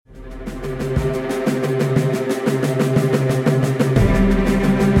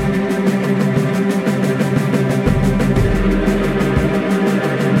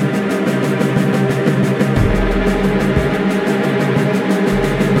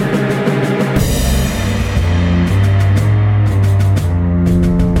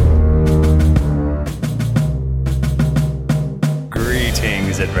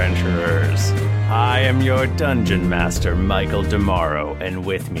your Dungeon Master, Michael Demaro, and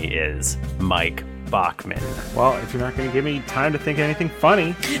with me is Mike Bachman. Well, if you're not going to give me time to think of anything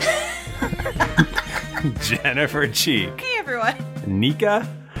funny. Jennifer Cheek. Hey, everyone. Nika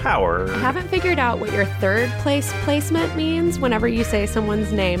Howard. I haven't figured out what your third place placement means whenever you say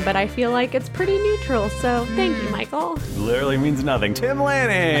someone's name, but I feel like it's pretty neutral, so thank you, Michael. Literally means nothing. Tim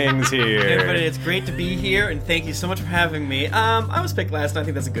Lanning's here. Hey everybody, it's great to be here, and thank you so much for having me. I was picked last, and I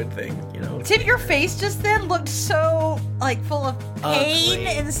think that's a good thing, you know. Tim, your face just then looked so, full of pain Ugly.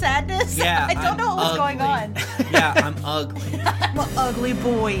 and sadness. Yeah, I don't know what was going on. Yeah, I'm ugly. I'm an ugly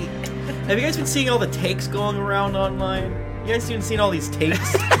boy. Have you guys been seeing all the takes going around online? You guys even seen all these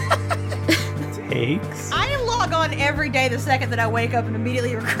takes? Takes? I log on every day the second that I wake up and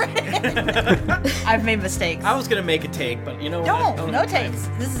immediately regret it. I've made mistakes. I was gonna make a take, but you know what? Don't. No takes.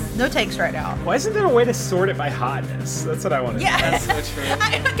 This is no takes right now. Why isn't there a way to sort it by hotness? That's what I want to Yeah. That's so true.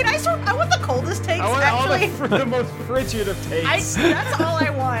 Can I sort? I want the coldest takes, I want actually. all the most frigid of takes. That's all I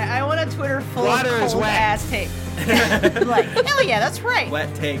want. I want a Twitter full Water of is cold wet. ass takes. Like, hell yeah, that's right.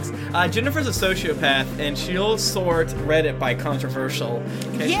 Wet takes. Jennifer's a sociopath, and she'll sort Reddit by controversial.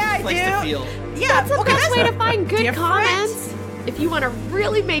 Okay? Yeah, she likes I to do. feel. Yeah, That's the best way to find good different. comments if you want to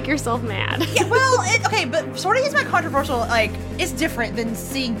really make yourself mad. Yeah, well, but sorting is my controversial, it's different than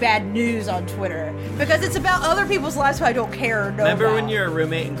seeing bad news on Twitter. Because it's about other people's lives who I don't care or know Remember about. when your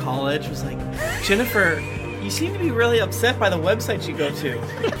roommate in college was like, Jennifer, you seem to be really upset by the websites you go to.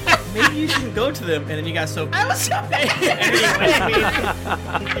 Maybe you shouldn't go to them. And then you got so I was so mad.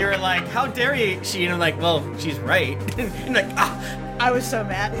 you were like, how dare she? And I'm like, well, she's right. And you're like, I was so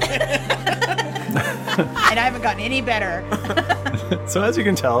mad. And I haven't gotten any better. So as you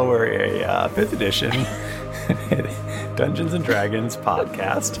can tell, we're a 5th edition Dungeons & Dragons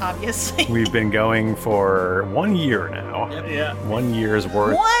podcast. Obviously. We've been going for 1 year now. Yep. Yeah. 1 year's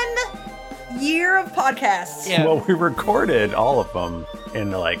worth. 1 year of podcasts. Yeah. Well, we recorded all of them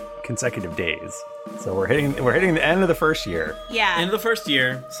in consecutive days. So we're hitting the end of the first year. Yeah. End of the first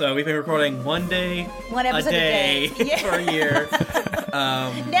year. So we've been recording one episode a day. Yeah. for a year.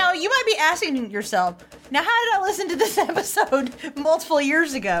 Now, you might be asking yourself, now how did I listen to this episode multiple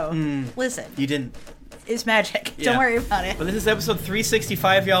years ago? Listen, You didn't. it's magic. Yeah. Don't worry about it. But this is episode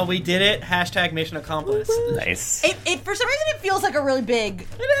 365, y'all. We did it. # mission accomplished. Nice. It for some reason, it feels like a really big...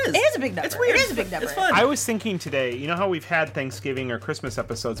 It is. It is a big number. It's weird. It is a big number. It's fun. I was thinking today, you know how we've had Thanksgiving or Christmas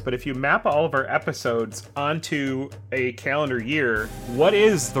episodes, but if you map all of our episodes onto a calendar year, what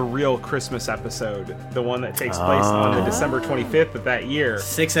is the real Christmas episode? The one that takes place on the December 25th of that year.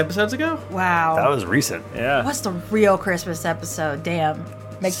 6 episodes ago? Wow. That was recent. Yeah. What's the real Christmas episode? Damn.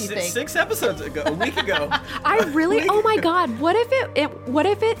 Makes you think. 6 episodes ago. A week ago. I really, oh my God, what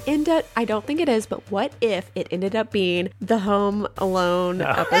if it ended, I don't think it is, but what if it ended up being the Home Alone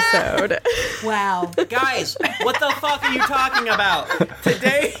episode? Wow. Guys, what the fuck are you talking about?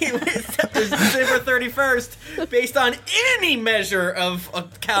 Today is December 31st, based on any measure of a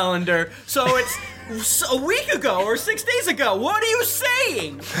calendar. So it's a week ago or 6 days ago. What are you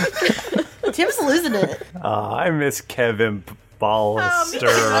saying? Tim's losing it. I miss Kevin Ballester.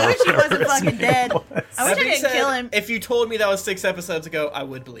 I wish he wasn't whatever his fucking name dead. was. I wish That I being didn't said, kill him. If you told me that was 6 episodes ago, I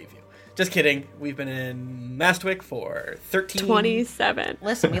would believe you. Just kidding. We've been in Mastwick for 13... 27.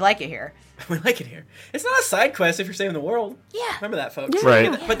 Listen, we like it here. We like it here. It's not a side quest if you're saving the world. Yeah. Remember that, folks. Yeah.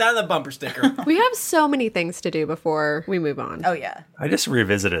 Right. Put that on the bumper sticker. We have so many things to do before we move on. Oh, yeah. I just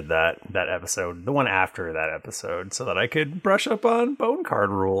revisited that episode, the one after that episode, so that I could brush up on bone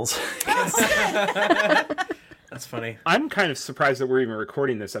card rules. That's funny. I'm kind of surprised that we're even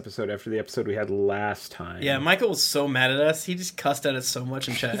recording this episode after the episode we had last time. Yeah, Michael was so mad at us. He just cussed at us so much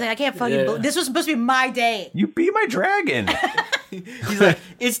in chat. He's like, I can't fucking believe this was supposed to be my day. You beat my dragon. He's like,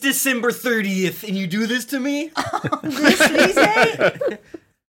 it's December 30th, and you do this to me? These days?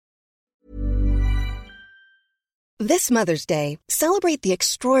 This Mother's Day, celebrate the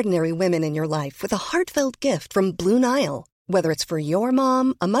extraordinary women in your life with a heartfelt gift from Blue Nile. Whether it's for your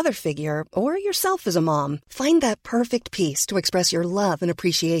mom, a mother figure, or yourself as a mom, find that perfect piece to express your love and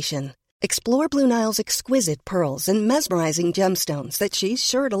appreciation. Explore Blue Nile's exquisite pearls and mesmerizing gemstones that she's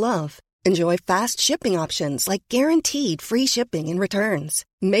sure to love. Enjoy fast shipping options like guaranteed free shipping and returns.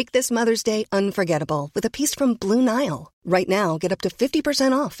 Make this Mother's Day unforgettable with a piece from Blue Nile. Right now, get up to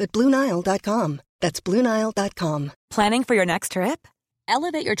 50% off at BlueNile.com. That's BlueNile.com. Planning for your next trip?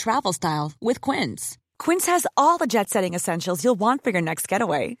 Elevate your travel style with Quince. Quince has all the jet-setting essentials you'll want for your next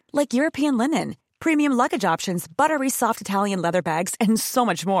getaway, like European linen, premium luggage options, buttery soft Italian leather bags, and so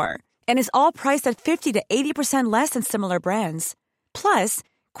much more. And is all priced at 50 to 80% less than similar brands. Plus,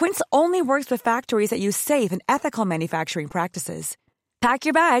 Quince only works with factories that use safe and ethical manufacturing practices. Pack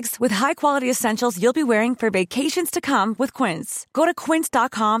your bags with high-quality essentials you'll be wearing for vacations to come with Quince. Go to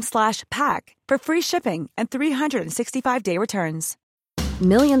quince.com/pack for free shipping and 365-day returns.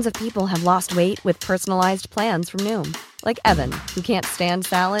 Millions of people have lost weight with personalized plans from Noom. Like Evan, who can't stand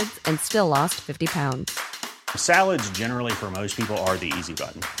salads and still lost 50 pounds. Salads generally for most people are the easy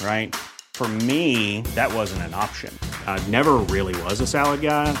button, right? For me, that wasn't an option. I never really was a salad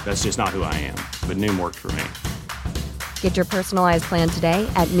guy. That's just not who I am. But Noom worked for me. Get your personalized plan today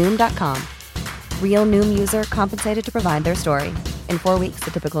at Noom.com. Real Noom user compensated to provide their story. In 4 weeks, the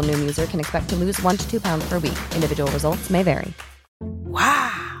typical Noom user can expect to lose 1 to 2 pounds per week. Individual results may vary.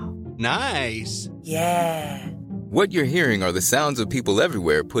 Wow. Nice. Yeah. What you're hearing are the sounds of people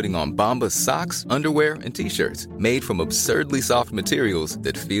everywhere putting on Bombas socks, underwear, and T-shirts made from absurdly soft materials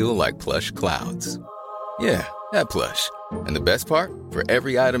that feel like plush clouds. Yeah, that plush. And the best part? For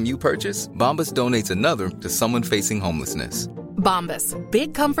every item you purchase, Bombas donates another to someone facing homelessness. Bombas.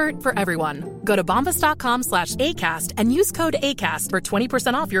 Big comfort for everyone. Go to bombas.com/ACAST and use code ACAST for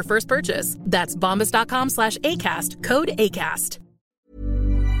 20% off your first purchase. That's bombas.com/ACAST. Code ACAST.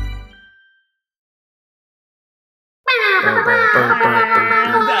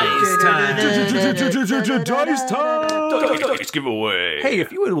 Dice giveaway. Hey,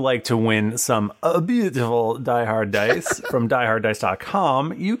 if you would like to win some beautiful Die Hard dice from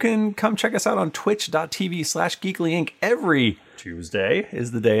dieharddice.com, you can come check us out on twitch.tv/geeklyinc. Every Tuesday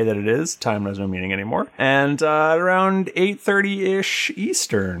is the day that it is. Time has no meaning anymore. And around 8:30-ish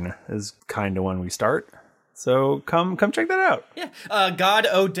Eastern is kind of when we start. So come check that out. Yeah. God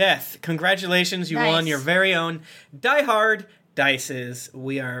O Death. Congratulations. You Nice. won your very own Die Hard Dices.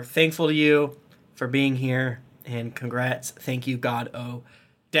 We are thankful to you for being here. And congrats. Thank you, God O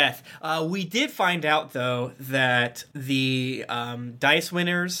Death. We did find out, though, that the dice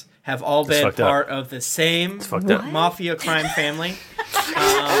winners have all been part of the same mafia crime family.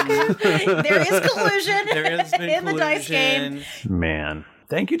 There is collusion There has been in the dice game. Man.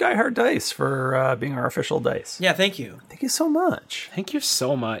 Thank you, Die Hard Dice, for being our official dice. Yeah, thank you. Thank you so much. Thank you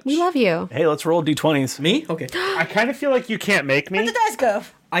so much. We love you. Hey, let's roll D20s. Me? Okay. I kind of feel like you can't make me. Where'd the dice go?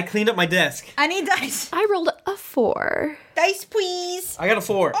 I cleaned up my desk. I need dice. I rolled a 4. Dice, please. I got a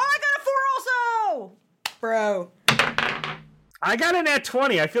 4. Oh, I got a 4 also. Bro. I got a nat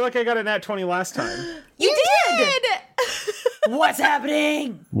 20. I feel like I got a nat 20 last time. You did. What's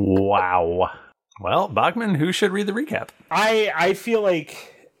happening? Wow. Well, Bachman, who should read the recap? I feel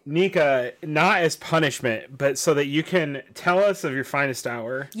like, Nika, not as punishment, but so that you can tell us of your finest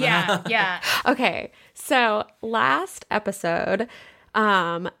hour. Yeah, yeah. Okay, so last episode,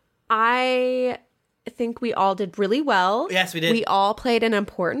 I think we all did really well. Yes, we did. We all played an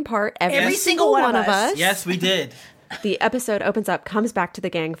important part. Every single one of us. Yes, we did. The episode opens up, comes back to the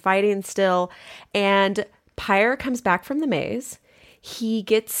gang fighting still, and Pyre comes back from the maze. He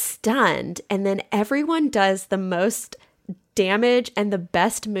gets stunned, and then everyone does the most damage and the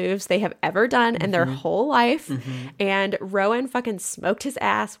best moves they have ever done in their whole life. And Rowan fucking smoked his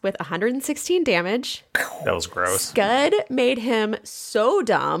ass with 116 damage. That was gross. Scud made him so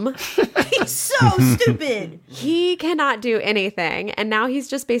dumb. He's so stupid. He cannot do anything. And now he's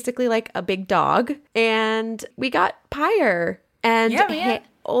just basically like a big dog. And we got Pyre. And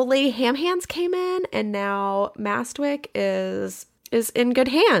Ole Ham Hands came in, and now Mastwick is in good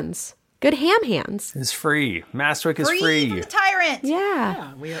hands. Good ham hands. Is free. Mastwick is free. From the tyrant.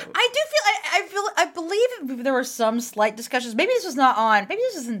 Yeah. I believe there were some slight discussions. Maybe this was not on. Maybe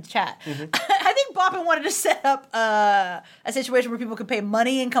this was in the chat. I think Boppin wanted to set up a situation where people could pay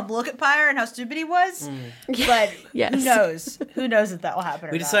money and come look at Pyre and how stupid he was. But Yes. who knows? Who knows if that will happen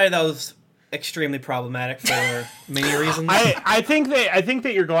or We not. decided that was extremely problematic for many reasons. I think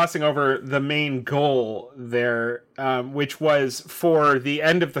that you're glossing over the main goal there, which was for the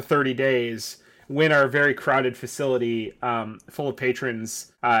end of the 30 days, when our very crowded facility full of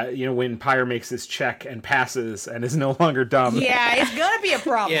patrons, when Pyre makes his check and passes and is no longer dumb. Yeah, it's gonna be a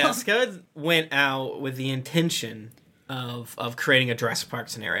problem. Yeah, Scud went out with the intention of creating a Jurassic Park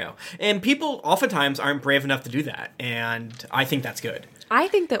scenario. And people oftentimes aren't brave enough to do that, and I think that's good. I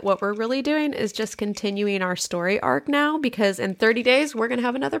think that what we're really doing is just continuing our story arc now, because in 30 days, we're going to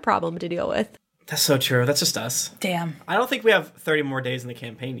have another problem to deal with. That's so true. That's just us. Damn. I don't think we have 30 more days in the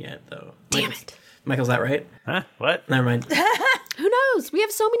campaign yet, though. Damn it. Michael's that right? Huh? What? Never mind. Who knows? We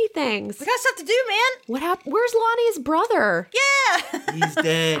have so many things. We got stuff to do, man. What happened? Where's Lonnie's brother? Yeah. He's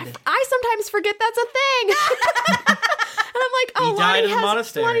dead. I sometimes forget that's a thing. And I'm like, oh, He died in a Lonnie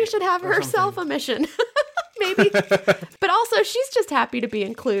monastery should have or herself a mission. Maybe. But also, she's just happy to be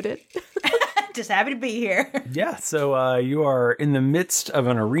included. Just happy to be here. Yeah, so you are in the midst of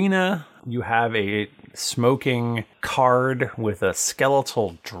an arena. You have a smoking card with a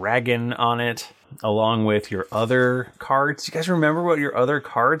skeletal dragon on it, along with your other cards. You guys remember what your other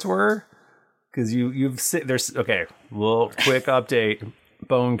cards were? Because there's okay. Little quick update.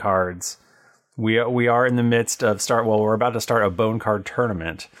 Bone cards. We are in the midst of we're about to start a bone card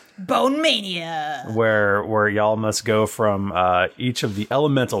tournament. Bone Mania. Where y'all must go from each of the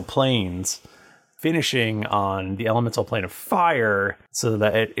elemental planes, finishing on the elemental plane of fire, so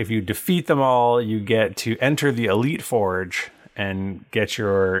that if you defeat them all, you get to enter the Elite Forge and get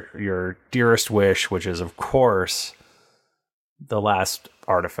your dearest wish, which is, of course, the last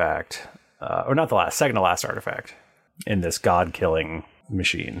artifact. Or not the last, second to last artifact in this god-killing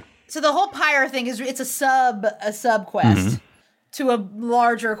machine. So the whole pyre thing it's a sub quest to a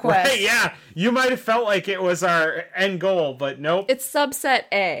larger quest. Right, yeah, you might have felt like it was our end goal, but nope. It's subset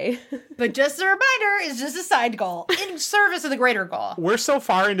A. But just a reminder, it's just a side goal in service of the greater goal. We're so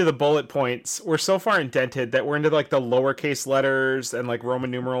far into the bullet points, we're so far indented that we're into like the lowercase letters and like Roman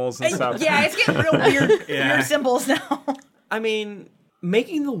numerals and stuff. Yeah, it's getting real weird symbols now. I mean,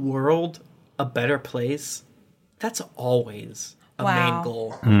 making the world a better place, that's always a main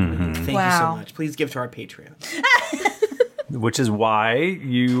goal. Thank you so much. Please give to our Patreon. Which is why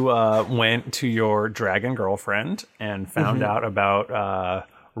you went to your dragon girlfriend and found out about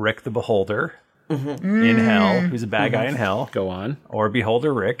Rick the Beholder in hell, who's a bad guy in hell. Go on. Or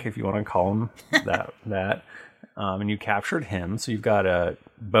Beholder Rick, if you want to call him that. And you captured him, so you've got a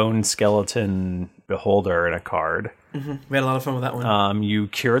bone skeleton beholder and a card. We had a lot of fun with that one. You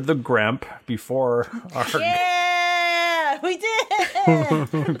cured the Gremp before our... Yeah, we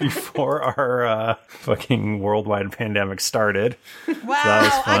did! before our fucking worldwide pandemic started. Wow, so that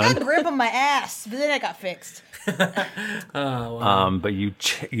was fun. I got Gremp on my ass, but then it got fixed. Wow. But you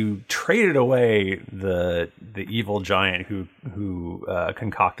traded away the evil giant who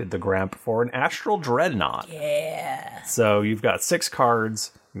concocted the Gremp for an astral dreadnought. Yeah. So you've got 6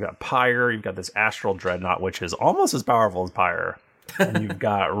 cards. You've got Pyre. You've got this astral dreadnought, which is almost as powerful as Pyre. And you've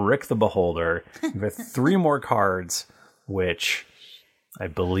got Rick the Beholder. You've got 3 more cards, which I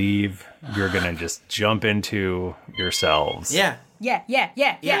believe you're gonna just jump into yourselves. Yeah. Yeah.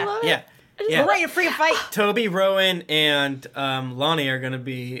 Yeah. We're ready to freaking fight. Toby, Rowan, and Lonnie are going to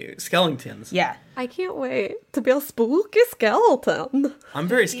be skeletons. Yeah. I can't wait to be a spooky skeleton. I'm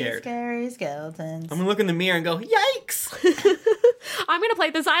very scared. Scary skeletons. I'm going to look in the mirror and go, yikes! I'm going to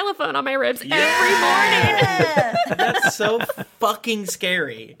play the xylophone on my ribs every Yeah. morning. That's so fucking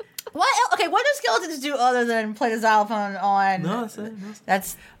scary. What? Okay, what do skeletons do other than play the xylophone on? No, that's it.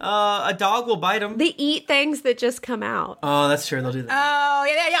 That's a dog will bite them. They eat things that just come out. Oh, that's true. They'll do that. Oh,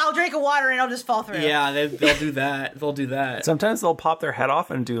 yeah. I'll drink a water and it'll just fall through. Yeah, they'll do that. They'll do that. Sometimes they'll pop their head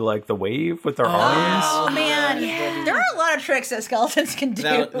off and do like the wave with their arms. Oh man, there are a lot of tricks that skeletons can do.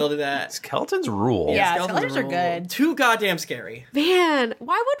 They'll do that. Skeletons rule. Yeah, skeletons are good. Too goddamn scary. Man,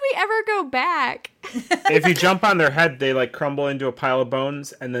 why would we ever go back? If you jump on their head, they like crumble into a pile of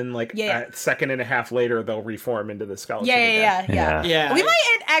bones, and then like Yeah. a second and a half later, they'll reform into the skeleton. Yeah. Yeah. We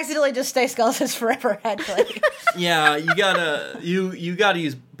might accidentally just stay skeletons forever, actually. Yeah, you gotta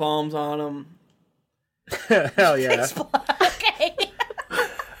use bombs on them. Hell yeah. Okay.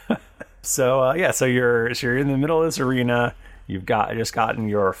 So you're in the middle of this arena. You've just gotten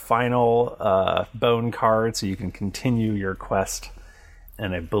your final bone card, so you can continue your quest.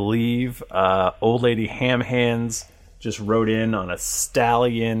 And I believe Old Lady Ham Hands just rode in on a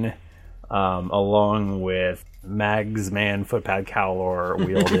stallion, along with Magsman Footpad Cowlor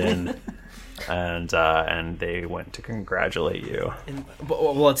wheeled in, and they went to congratulate you.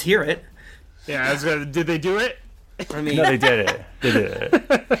 Well, let's hear it. Yeah, did they do it? I mean, No, they did it. They did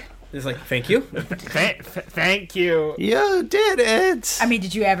it. It's like, thank you. Thank you. You did it. I mean,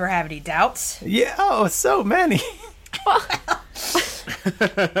 did you ever have any doubts? Yeah, oh, so many. I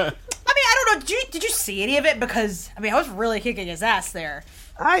mean, I don't know. Did you see any of it? Because I mean, I was really kicking his ass there.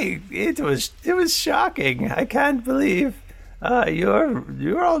 It was shocking. I can't believe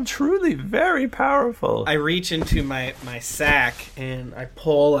you're all truly very powerful. I reach into my sack and I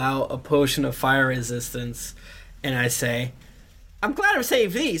pull out a potion of fire resistance, and I say, I'm glad I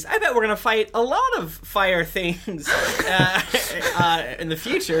saved these. I bet we're gonna fight a lot of fire things in the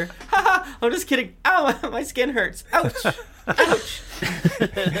future. I'm just kidding. Ow, my skin hurts. Ouch. Ouch.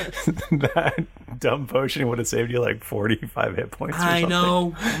 That dumb potion would have saved you like 45 hit points. Or I something.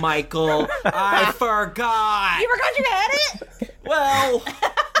 know, Michael. I forgot. You forgot you had it? Well,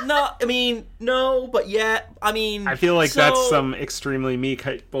 no. I mean, no, but yeah. I mean, I feel like that's some extremely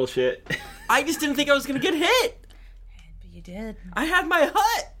meek bullshit. I just didn't think I was gonna get hit. You did. I had my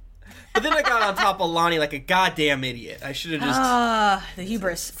hut. But then I got on top of Lonnie like a goddamn idiot. I should have just... the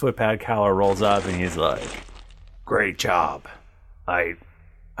hubris. Footpad Cowler rolls up and he's like, "Great job. I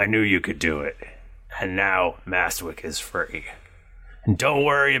knew you could do it. And now Mastwick is free. And don't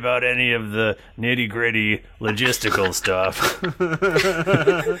worry about any of the nitty-gritty logistical stuff." I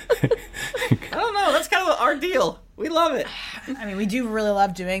don't know. That's kind of our deal. We love it. I mean, we do really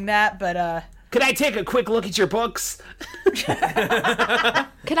love doing that, but Could I take a quick look at your books?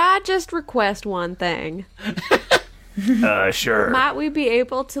 Could I just request one thing? Sure. Might we be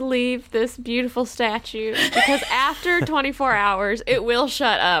able to leave this beautiful statue? Because after 24 hours, it will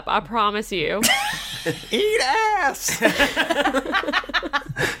shut up. I promise you. Eat ass!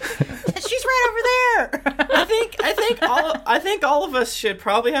 she's right over there. I think all of us should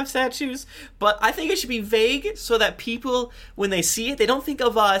probably have statues, but I think it should be vague so that people, when they see it, they don't think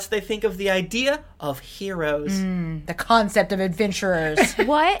of us. They think of the idea of heroes. The concept of adventurers.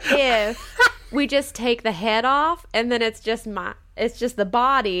 What if we just take the head off and then it's just the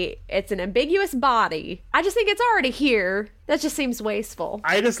body. It's an ambiguous body. I just think it's already here. That just seems wasteful.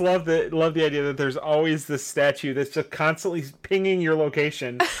 I just love the idea that there's always this statue that's just constantly pinging your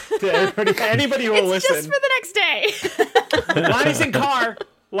location to anybody who will listen. It's just for the next day. Lonnie's in car.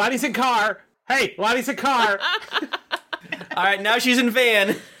 Lonnie's in car. Hey, Lonnie's in car. All right, now she's in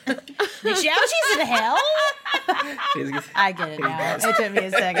van. Now she's in hell? I get it now. It took me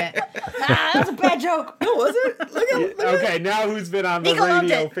a second. That was a bad joke. No, was it? Look at Okay, now who's been on the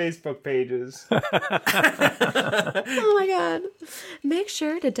radio Facebook pages? Oh my god. Make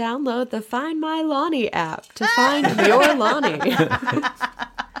sure to download the Find My Lonnie app to find your Lonnie. Yeah,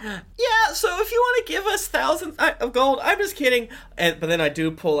 so if you want to give us thousands of gold, I'm just kidding. But then I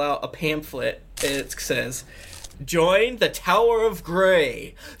do pull out a pamphlet. It says, "Join the Tower of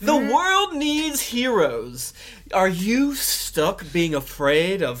Grey. The world needs heroes. Are you stuck being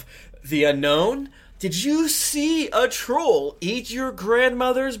afraid of the unknown? Did you see a troll eat your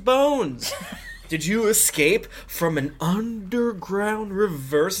grandmother's bones? Did you escape from an underground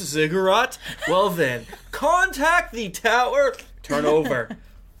reverse ziggurat? Well then, contact the Tower Turnover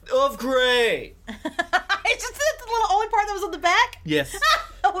of Grey." It's just the little only part that was on the back? Yes.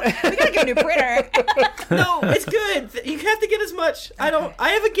 We gotta get a new printer. No, it's good. You have to get as much. I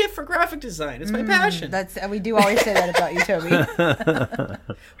have a gift for graphic design. It's my passion. We do always say that about you, Toby.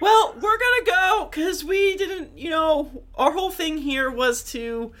 Well, we're gonna go because we didn't. Our whole thing here was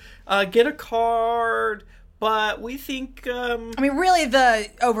to get a card, but we think. I mean, really, the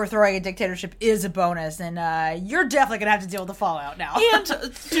overthrowing a dictatorship is a bonus, and you're definitely gonna have to deal with the fallout now. And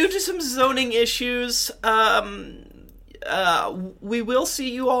due to some zoning issues, we will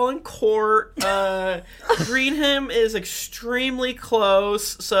see you all in court. Greenham is extremely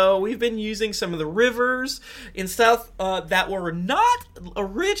close, so we've been using some of the rivers and stuff that were not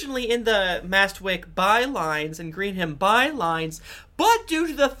originally in the Mastwick bylines and Greenham bylines, but due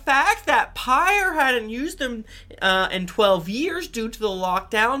to the fact that Pyre hadn't used them in 12 years due to the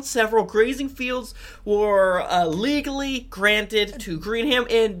lockdown, several grazing fields were legally granted to Greenham,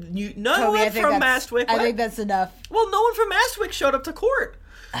 and no one from Mastwick... I think that's enough. Well, no one from Mastwick showed up to court.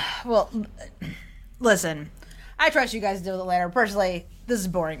 Well, listen, I trust you guys to deal with it later. Personally, this is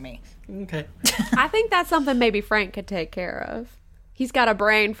boring me. Okay. I think that's something maybe Frank could take care of. He's got a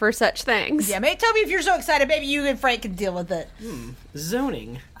brain for such things. Yeah, Toby, if you're so excited, maybe you and Frank can deal with it.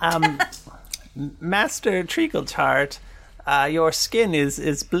 Zoning. Master Treacletart, your skin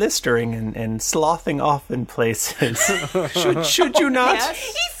is blistering and sloughing off in places. should you not? Yes.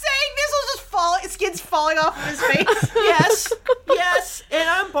 He's saying this will just fall. His skin's falling off of his face. Yes, and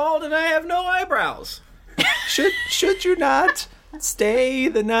I'm bald and I have no eyebrows. Should you not stay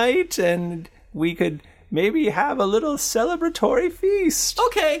the night and we could maybe have a little celebratory feast?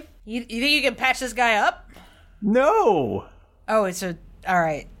 Okay. You think you can patch this guy up? No. Oh, all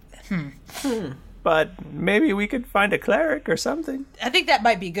right. But maybe we could find a cleric or something. I think that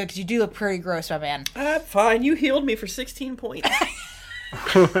might be good because you do look pretty gross, my man. Fine. You healed me for 16 points.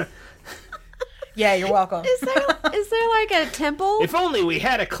 Yeah, you're welcome. Is there like a temple? If only we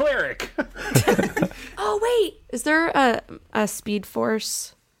had a cleric. Oh wait, is there a Speed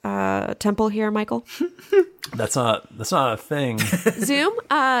Force temple here, Michael? That's not a thing. Zoom?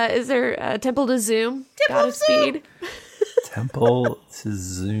 Is there a temple to Zoom? Temple to Speed? Temple to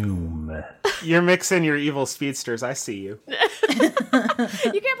Zoom. You're mixing your evil speedsters. I see you. You can't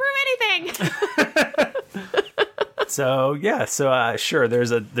prove anything. So sure.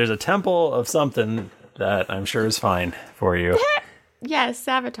 There's a temple of something that I'm sure is fine for you. Yes,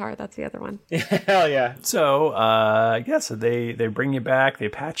 Savitar. That's the other one. Hell yeah. So, so they bring you back. They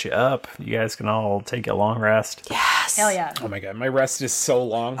patch you up. You guys can all take a long rest. Yes. Hell yeah. Oh my god, my rest is so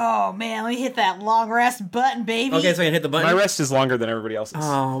long. Oh man, let me hit that long rest button, baby. Okay, so I can hit the button. My rest is longer than everybody else's.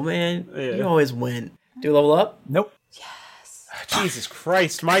 Oh man, you always win. Do you level up? Nope. Jesus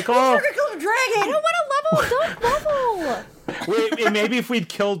Christ, Michael! We're gonna kill the dragon. I don't want to level. Don't level. Wait, maybe if we'd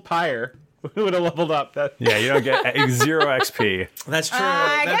killed Pyre, we would have leveled up. Yeah, you don't get 0 XP. That's true.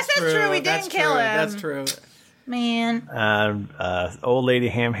 I guess that's true. We didn't kill him. That's true. Man. Old Lady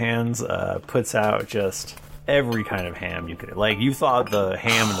Ham Hands puts out just every kind of ham you could. Like, you thought the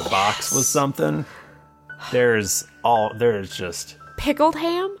ham in the box was something. There's just pickled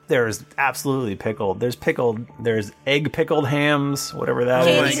ham. There's absolutely pickled. There's egg pickled hams, whatever that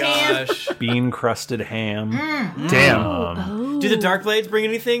is. is. Oh my gosh. Bean crusted ham. Damn. Do the Dark Blades bring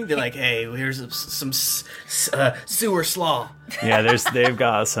anything? They're like, hey, here's some sewer slaw. Yeah, they've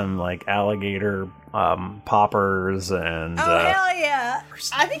got some like alligator poppers and. Hell yeah!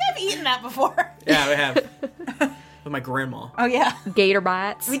 I think I've eaten that before. Yeah, we have. With my grandma. Oh yeah, gator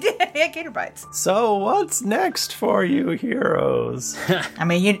bites. We did. Yeah, gator bites. So what's next for you, heroes? I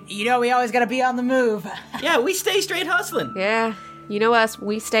mean, you know, we always got to be on the move. Yeah, we stay straight hustling. Yeah. You know us,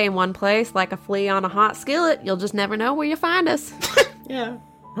 we stay in one place like a flea on a hot skillet. You'll just never know where you find us. Yeah.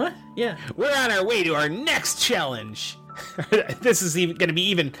 What? Yeah. We're on our way to our next challenge. This is going to be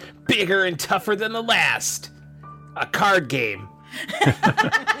even bigger and tougher than the last. A card game.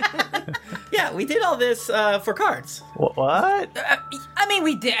 Yeah, we did all this for cards. What? I mean,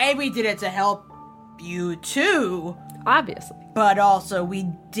 we did it to help you too, obviously. But also, we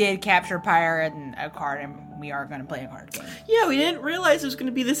did capture Pyre and a card, and we are going to play a card game. Yeah, we didn't realize it was going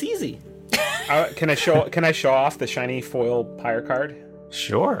to be this easy. Can I show off the shiny foil Pyre card?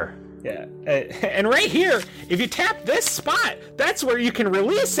 Sure. Yeah, and right here, if you tap this spot, that's where you can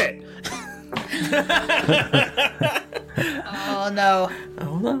release it. Oh no.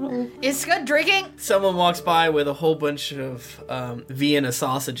 Oh no. Is Scud drinking? Someone walks by with a whole bunch of Vienna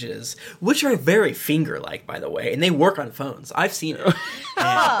sausages, which are very finger-like, by the way, and they work on phones. I've seen it. Oh.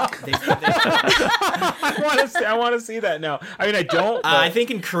 I want to see that now. I mean, I don't. I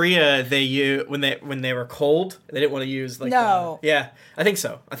think in Korea when they were cold, they didn't want to use like. No. Yeah, I think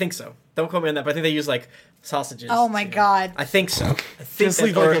so. Don't quote me on that, but I think they use like sausages. Oh my god. I think so. Just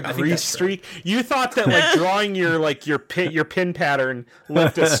leave like a grease streak. You thought that like drawing your pin pattern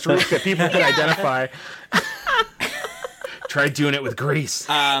left a streak that people could identify. Try doing it with grease.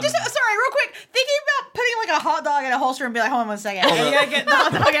 Sorry, real quick. Thinking about putting like a hot dog in a holster and be like, hold on 1 second. Oh, Yeah, get the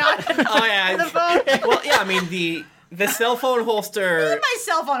hot dog out. Oh yeah. The phone. Well, yeah. I mean the cell phone holster. My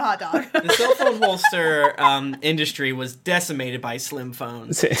cell phone hot dog. The cell phone holster industry was decimated by slim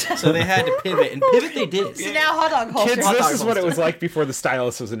phones, so they had to pivot, and pivot they did. So now hot dog holster. Kids, this is what it was like before the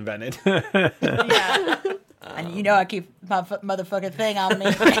stylus was invented. Yeah. And you know I keep my motherfucking thing on me.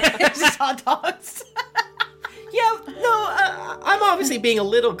 It's just hot dogs. Yeah, no, I'm obviously being a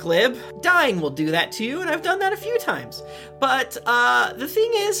little glib. Dying will do that to you, and I've done that a few times. But the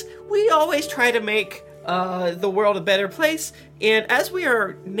thing is, we always try to make the world a better place, and as we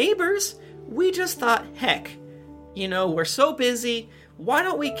are neighbors, we just thought, heck, you know, we're so busy, why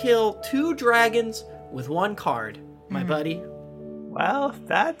don't we kill 2 dragons with 1 card, my buddy? Well,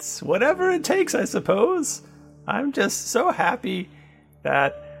 that's whatever it takes, I suppose. I'm just so happy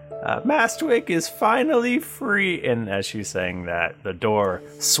that Mastwick is finally free. And as she's saying that, the door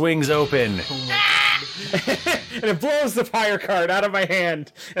swings open. And it blows the Pyre card out of my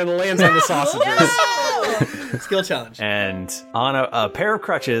hand and lands on the sausages. Skill challenge. And on a pair of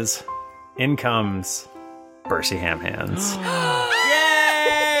crutches, in comes Bercy Ham Hands.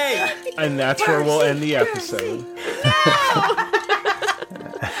 Yay! And that's where we'll end the episode.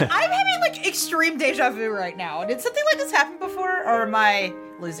 I'm having like extreme deja vu right now. Did something like this happen before, or am I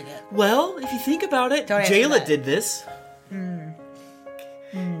losing it? Well, if you think about it, Jayla did this.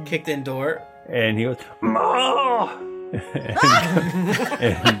 Kicked in door. And he goes, Ma!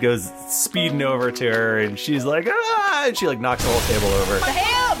 and he goes speeding over to her, and she's like, ah! And she like knocks the whole table over. The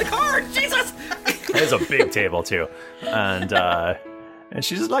ham! The card! Jesus! It's a big table too. And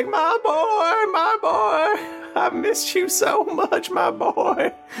she's just like, my boy, I missed you so much, my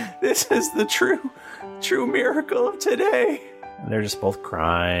boy. This is the true miracle of today. And they're just both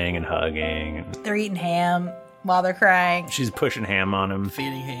crying and hugging. And they're eating ham while they're crying. She's pushing ham on him.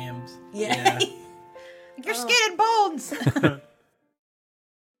 Feeding hams. Yeah. Your skin and bones.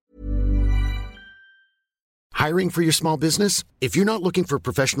 Hiring for your small business? If you're not looking for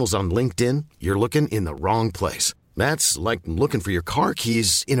professionals on LinkedIn, you're looking in the wrong place. That's like looking for your car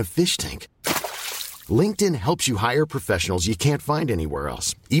keys in a fish tank. LinkedIn helps you hire professionals you can't find anywhere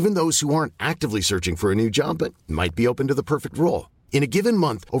else, even those who aren't actively searching for a new job but might be open to the perfect role. In a given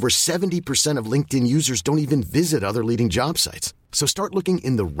month, over 70% of LinkedIn users don't even visit other leading job sites. So start looking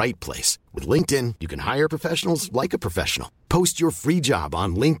in the right place. With LinkedIn, you can hire professionals like a professional. Post your free job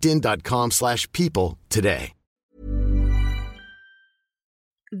on linkedin.com/people today.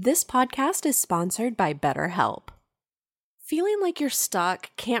 This podcast is sponsored by BetterHelp. Feeling like you're stuck,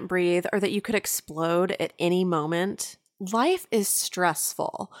 can't breathe, or that you could explode at any moment? Life is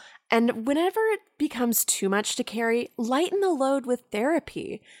stressful. And whenever it becomes too much to carry, lighten the load with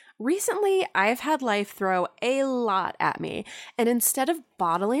therapy. Recently, I've had life throw a lot at me, and instead of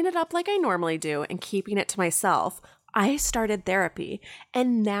bottling it up like I normally do and keeping it to myself, I started therapy,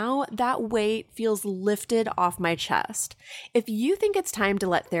 and now that weight feels lifted off my chest. If you think it's time to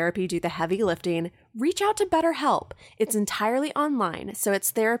let therapy do the heavy lifting, reach out to BetterHelp. It's entirely online, so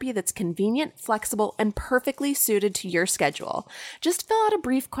it's therapy that's convenient, flexible, and perfectly suited to your schedule. Just fill out a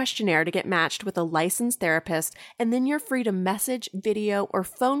brief questionnaire to get matched with a licensed therapist, and then you're free to message, video, or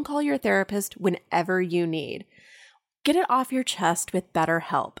phone call your therapist whenever you need. Get it off your chest with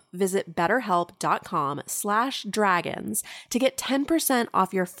BetterHelp. Visit betterhelp.com/dragons to get 10%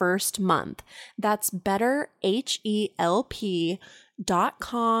 off your first month. That's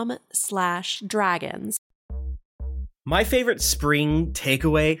betterhelp.com/dragons. My favorite spring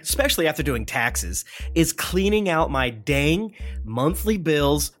takeaway, especially after doing taxes, is cleaning out my dang monthly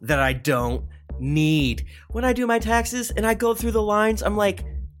bills that I don't need. When I do my taxes and I go through the lines, I'm like,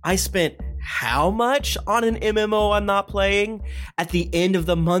 I spent how much on an MMO I'm not playing? At the end of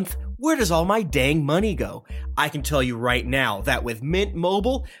the month, where does all my dang money go? I can tell you right now that with Mint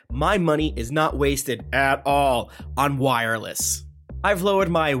Mobile, my money is not wasted at all on wireless. I've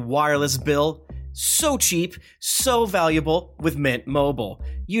lowered my wireless bill. So cheap, so valuable with Mint Mobile.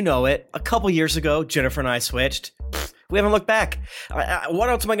 You know it. A couple years ago, Jennifer and I switched. We haven't looked back. What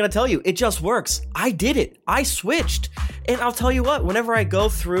else am I going to tell you? It just works. I did it. I switched. And I'll tell you what, whenever I go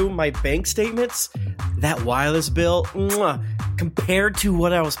through my bank statements, that wireless bill, compared to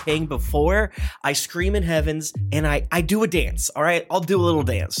what I was paying before, I scream in heavens and I do a dance, all right? I'll do a little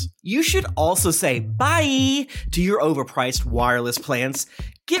dance. You should also say bye to your overpriced wireless plans.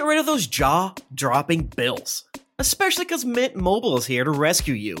 Get rid of those jaw-dropping bills, especially because Mint Mobile is here to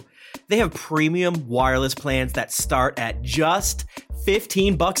rescue you. They have premium wireless plans that start at just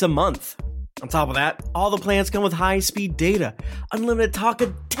 $15 a month. On top of that, all the plans come with high-speed data, unlimited talk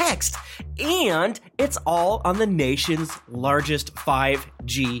and text, and it's all on the nation's largest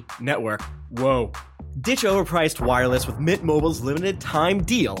 5G network. Whoa. Ditch overpriced wireless with Mint Mobile's limited time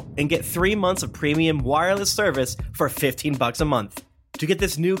deal and get 3 months of premium wireless service for $15 a month. To get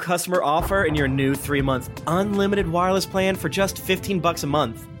this new customer offer and your new 3-month unlimited wireless plan for just $15 a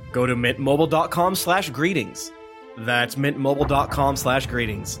month, go to mintmobile.com/greetings. That's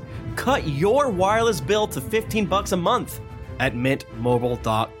mintmobile.com/greetings. Cut your wireless bill to $15 a month at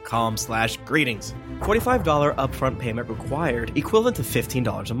mintmobile.com/greetings. $45 upfront payment required, equivalent to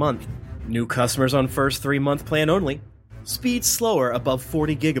 $15 a month. New customers on first 3-month plan only. Speed slower above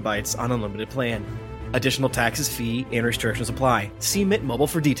 40 gigabytes on unlimited plan. Additional taxes, fee, and restrictions apply. See Mint Mobile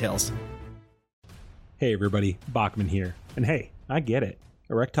for details. Hey everybody, Bachman here. And hey, I get it.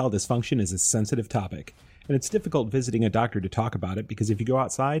 Erectile dysfunction is a sensitive topic, and it's difficult visiting a doctor to talk about it because if you go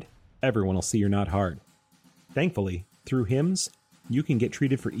outside, everyone will see you're not hard. Thankfully, through HIMS, you can get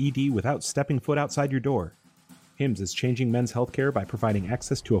treated for ED without stepping foot outside your door. HIMS is changing men's healthcare by providing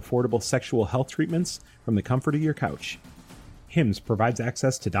access to affordable sexual health treatments from the comfort of your couch. HIMS provides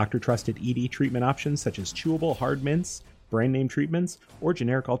access to doctor-trusted ED treatment options such as chewable hard mints, brand-name treatments, or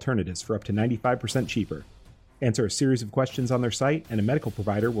generic alternatives for up to 95% cheaper. Answer a series of questions on their site, and a medical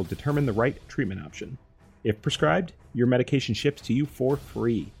provider will determine the right treatment option. If prescribed, your medication ships to you for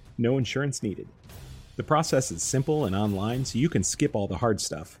free, no insurance needed. The process is simple and online, so you can skip all the hard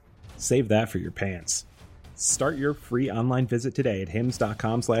stuff. Save that for your pants. Start your free online visit today at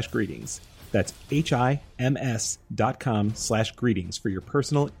hims.com/greetings. That's HIMS.com/greetings for your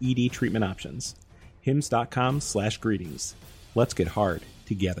personal ED treatment options. hims.com/greetings. Let's get hard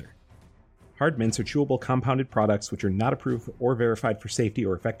together. Hard mints are chewable compounded products which are not approved or verified for safety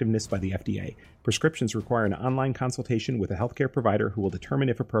or effectiveness by the FDA. Prescriptions require an online consultation with a healthcare provider who will determine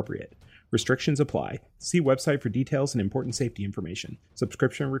if appropriate. Restrictions apply. See website for details and important safety information.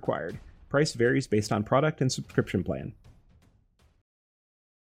 Subscription required. Price varies based on product and subscription plan.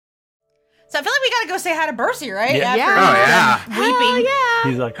 So I feel like we gotta go say hi to Bercy, right? Yeah. After Oh, yeah. Weeping. Yeah.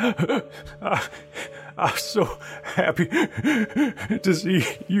 He's like, I'm so happy to see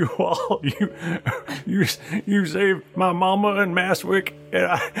you all. You saved my mama and Mastwick, and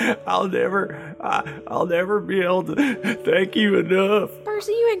I'll never be able to thank you enough.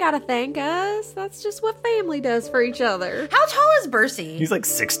 Bercy, you ain't gotta thank us. That's just what family does for each other. How tall is Bercy? He's like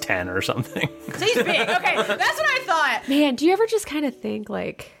 6'10" or something. So he's big. Okay, that's what I thought. Man, do you ever just kind of think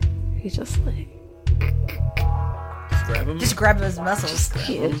like he's just like grab him? Just grab his muscles.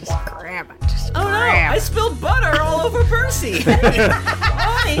 Yeah, just grab it. Oh no! I spilled butter all over Bercy.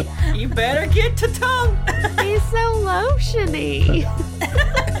 Honey, you better get to tongue. He's so lotiony.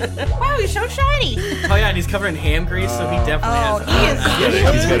 Wow, he's so shiny. Oh yeah, and he's covered in ham grease, so he definitely has.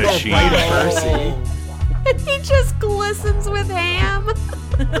 He's got a sheet. Bercy. He just glistens with ham.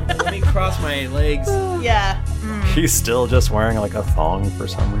 Let me cross my legs. Yeah. He's still just wearing like a thong for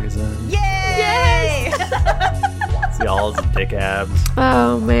some reason. Yay! See all his dick abs.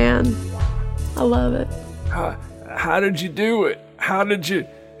 Oh man, I love it. How did you do it? How did you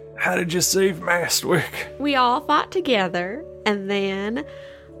save Mastwick? We all fought together, and then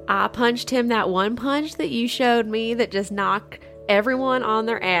I punched him that one punch that you showed me that just knocked everyone on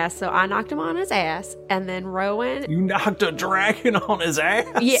their ass. So I knocked him on his ass, and then Rowan... You knocked a dragon on his ass?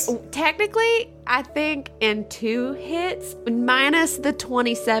 Yeah, technically, I think in 2 hits, minus the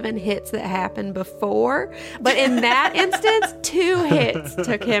 27 hits that happened before. But in that instance, 2 hits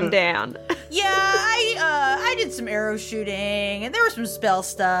took him down. Yeah, I did some arrow shooting, and there was some spell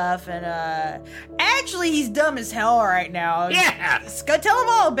stuff, and actually he's dumb as hell right now. Yeah! Go tell him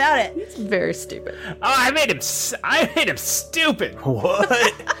all about it. He's very stupid. Oh, I made him stupid. What?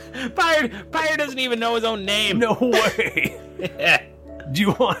 Pyre doesn't even know his own name. No way.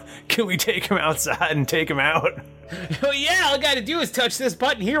 Can we take him outside and take him out? Well, yeah, all I gotta do is touch this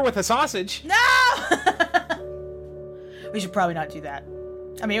button here with a sausage. No! We should probably not do that.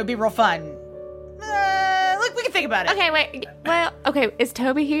 I mean, it would be real fun. Look, we can think about it. Okay, wait. Well, okay, is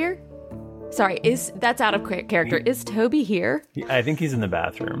Toby here? Sorry, that's out of character. Is Toby here? I think he's in the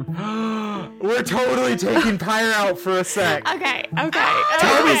bathroom. We're totally taking Pyre out for a sec. Okay.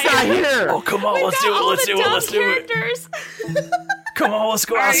 Toby's not here. Oh, come on, let's do it. Come on, let's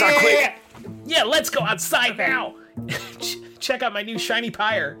go outside quick. Yeah, let's go outside now. Check out my new shiny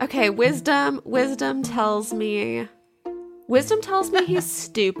Pyre. Okay, wisdom tells me he's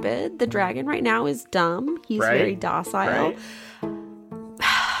stupid. The dragon right now is dumb. He's very docile. Right.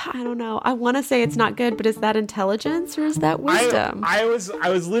 I don't know. I want to say it's not good, but is that intelligence or is that wisdom? I was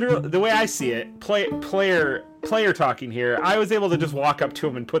literally, the way I see it, player talking here. I was able to just walk up to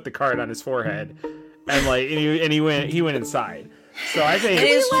him and put the card on his forehead, and he went inside. So I think it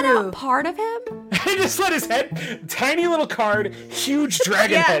is true. Part of him. I just let his head, tiny little card, huge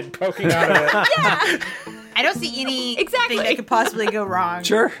dragon head poking out of it. Yeah. I don't see anything that could possibly go wrong.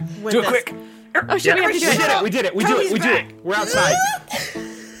 Sure. Do it quick. Oh, shit, we have to do it. We did it. We do it. We're outside.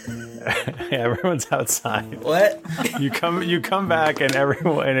 Yeah, everyone's outside. What? You come back and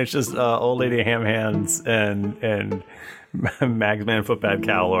it's just old lady ham hands and Magsman Footpad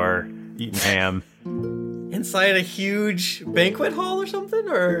Cowlor eating ham. Inside a huge banquet hall or something?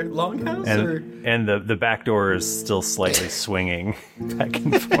 Or longhouse? And the back door is still slightly swinging back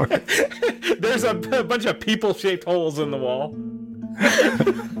and forth. There's a bunch of people-shaped holes in the wall.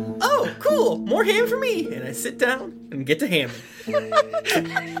 Oh, cool! More ham for me! And I sit down and get to ham.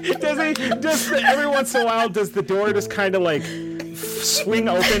 Does every once in a while, does the door just kind of like swing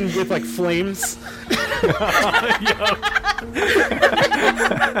open with like flames?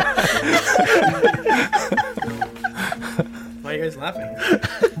 Why are you guys laughing?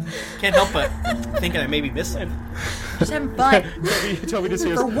 Can't help but thinking I maybe missed something. Just having fun. Toby just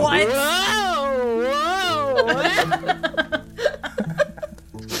hears, for once. Whoa!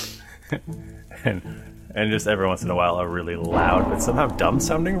 And just every once in a while, a really loud but somehow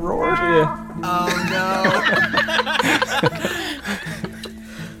dumb-sounding roar. Yeah. Oh no!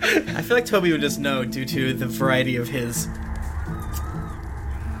 I feel like Toby would just know due to the variety of his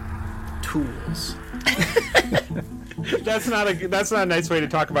tools. That's not a nice way to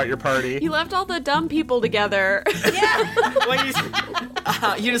talk about your party. You left all the dumb people together. Yeah. Well,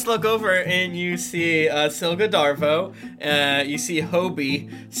 you just look over and you see Silga Darvo. You see Hobie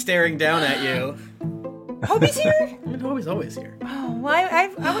staring down at you. Hobie's here? I mean, Hobie's always here. Oh, well, I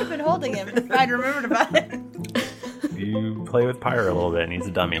would have been holding him if I'd remembered about it. You play with Pyre a little bit, and he's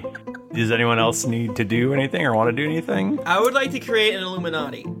a dummy. Does anyone else need to do anything or want to do anything? I would like to create an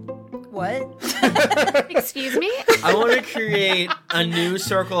Illuminati. What? Excuse me? I want to create a new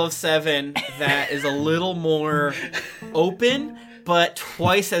Circle of Seven that is a little more open, but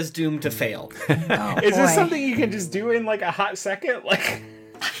twice as doomed to fail. Is this something you can just do in like a hot second? Like,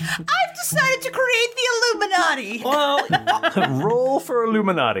 I've decided to create the Illuminati. Well, roll for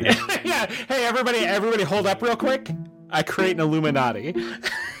Illuminati. Yeah. Hey, everybody, hold up real quick. I create an Illuminati.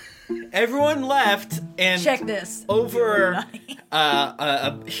 everyone left, and check this over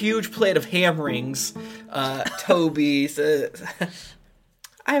a huge plate of ham rings. Toby says,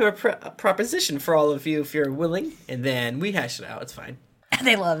 "I have a proposition for all of you if you're willing," and then we hash it out. It's fine.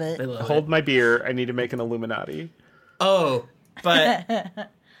 They love it. Hold my beer. I need to make an Illuminati. Oh, but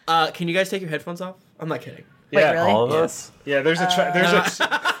can you guys take your headphones off? I'm not kidding. Wait, really? All of us? Yeah, there's just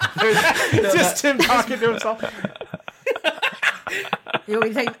Tim talking to himself. You want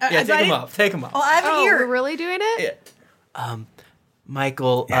me to take, take them off. Take them off. Oh, I'm here. We're really doing it? Yeah.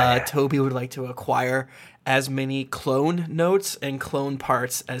 Michael, Toby would like to acquire as many clone notes and clone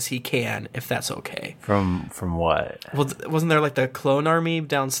parts as he can, if that's okay. From what? Well, wasn't there like the clone army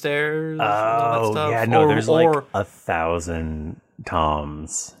downstairs? Oh, and all that stuff? yeah, no, there's like 1,000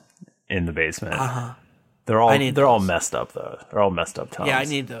 Toms in the basement. Uh-huh. They're all messed up though. They're all messed up Toms. Yeah, I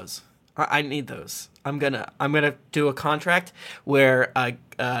need those. I need those. I'm gonna do a contract where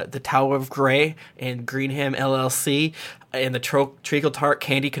the Tower of Grey and Greenham LLC and the Treacle Tart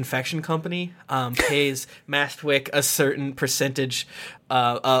Candy Confection Company pays Mastwick a certain percentage,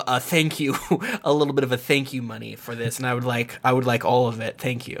 a thank you, a little bit of a thank you money for this, and I would like all of it.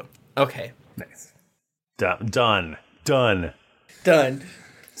 Thank you. Okay. Nice. Done.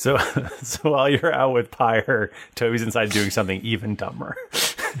 So while you're out with Pyre, Toby's inside doing something even dumber.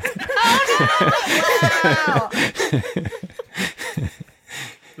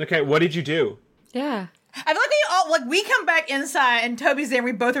 Okay, what did you do? Yeah. I feel like we come back inside and Toby's there and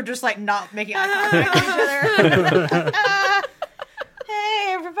we both are just like not making eye contact with each other. Hey,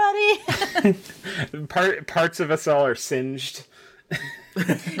 everybody. Parts of us all are singed.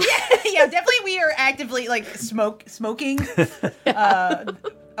 yeah, definitely we are actively like smoking.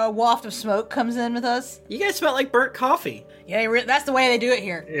 A waft of smoke comes in with us. You guys smell like burnt coffee. Yeah, that's the way they do it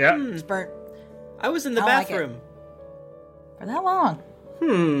here. Yeah. It's burnt. I was in the I like bathroom. For that long.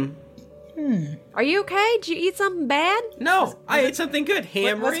 Are you okay? Did you eat something bad? No, I ate something good.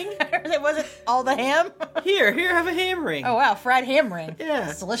 Ham ring? Was it all the ham? Here, have a ham ring. Oh, wow, fried ham ring. Yeah.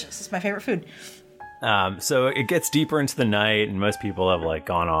 It's delicious. It's my favorite food. So it gets deeper into the night, and most people have like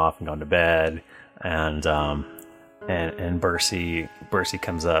gone off and gone to bed, and Bercy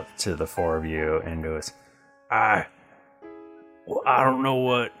comes up to the four of you and goes, I don't know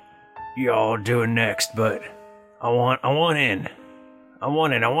what y'all doing next, but I want in. I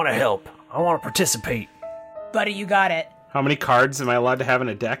want to help. I want to participate. Buddy, you got it. How many cards am I allowed to have in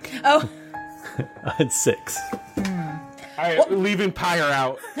a deck? Oh. It's 6. Leaving Pyre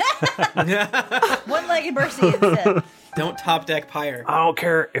out. One-legged Bercy instead. Don't top deck Pyre. I don't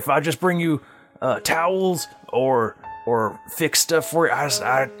care if I just bring you towels or fix stuff for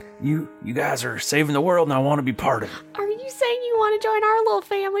you. You guys are saving the world, and I want to be part of it. Are you saying you want to join our little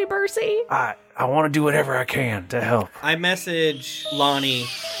family, Bercy? I want to do whatever I can to help. I message Lonnie,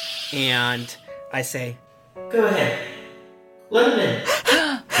 and I say, "Go ahead, let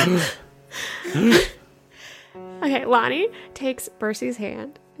him in." Okay, Lonnie takes Bercy's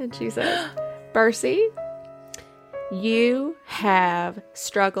hand, and she says, Bercy, you have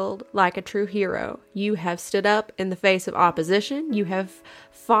struggled like a true hero. You have stood up in the face of opposition. You have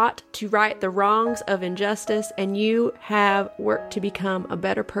fought to right the wrongs of injustice, and you have worked to become a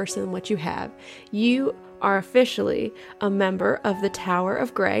better person than what you have. You are officially a member of the Tower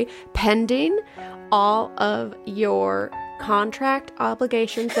of Grey, pending all of your contract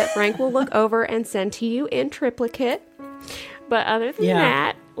obligations that Frank will look over and send to you in triplicate. But other than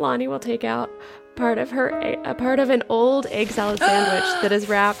that, Lonnie will take out part of an old egg salad sandwich that is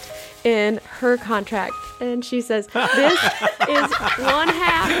wrapped in her contract, and she says, "This is one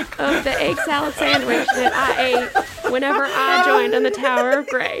half of the egg salad sandwich that I ate whenever I joined on the Tower of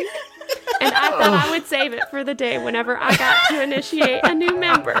Grey, and I thought I would save it for the day whenever I got to initiate a new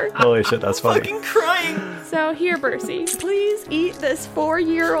member." Holy shit, that's funny. Fucking crying. So here, Bercy, please eat this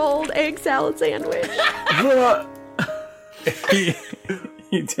 4-year-old egg salad sandwich.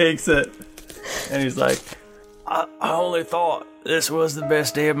 He takes it. And he's like, I only thought this was the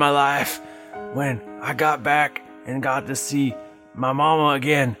best day of my life when I got back and got to see my mama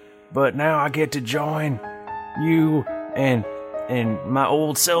again. But now I get to join you, and my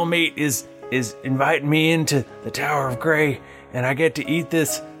old cellmate is inviting me into the Tower of Grey, and I get to eat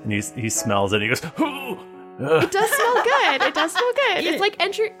this. And he smells it. And he goes, "Ooh." It does smell good. It does smell good. It's like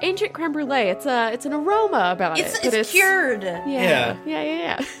ancient creme brulee. It's an aroma about it. It's cured.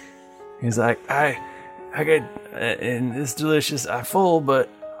 Yeah. He's like, I get, and it's delicious. I'm full, but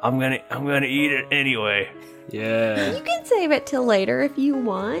I'm gonna eat it anyway. Yeah. You can save it till later if you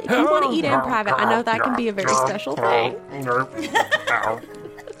want. If you want to eat it in private, I know that can be a very special thing.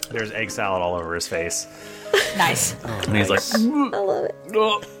 There's egg salad all over his face. Nice. And he's like, I love it.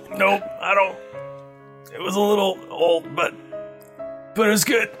 oh, nope, I don't. It was a little old, but it was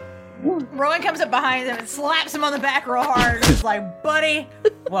good. Rowan comes up behind him and slaps him on the back real hard. And is like, buddy,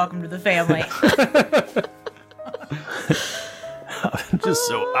 welcome to the family.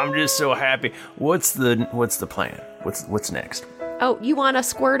 I'm just so happy. What's the plan? What's next? Oh, you want to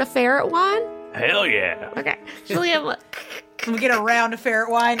squirt a ferret wine? Hell yeah. Okay. Julia, Can we get a round of ferret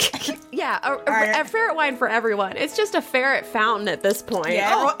wine? yeah, a ferret wine for everyone. It's just a ferret fountain at this point.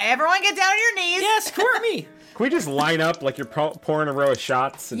 Yeah, everyone get down on your knees. Yeah, squirt me. Can we just line up like you're pouring a row of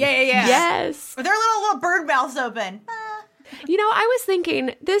shots? Yeah. Yes. With their little bird mouths open. You know, I was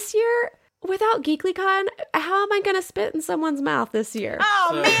thinking this year, without GeeklyCon, how am I going to spit in someone's mouth this year?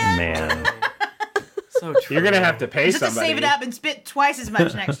 Oh, Man. So true. You're gonna have to pay Just to somebody. save it up and spit twice as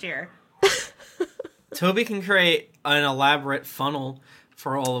much next year. Toby can create an elaborate funnel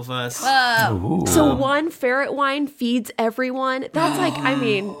for all of us. So one ferret wine feeds everyone.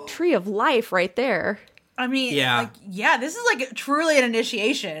 That's tree of life right there. I mean, Yeah. this is like truly an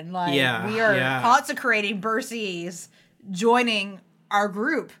initiation. Like, Yeah, we are yeah. consecrating Bercies joining our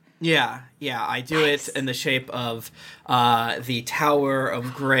group. Yeah, I do it in the shape of the Tower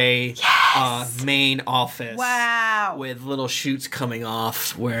of Grey main office. Wow. With little shoots coming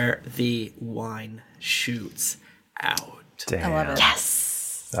off where the wine shoots out. Damn. I love it.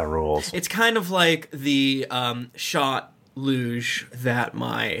 Yes. That rules. It's kind of like the shot luge that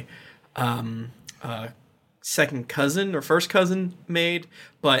my second cousin or first cousin made,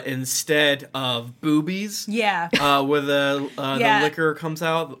 but instead of boobies, Yeah. where the liquor comes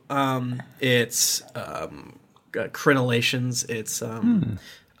out, it's crenellations, it's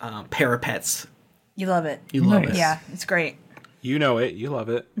parapets. You love it. You love it. Yeah, it's great. You know it. You love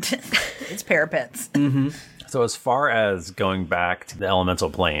it. It's parapets. So as far as going back to the elemental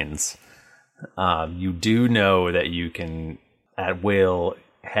planes, you do know that you can, at will,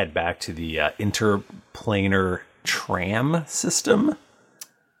 head back to the interplanar tram system,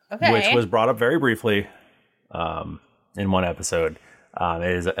 Okay. which was brought up very briefly in one episode. It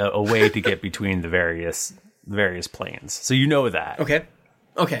is a way to get between the various planes. So you know that.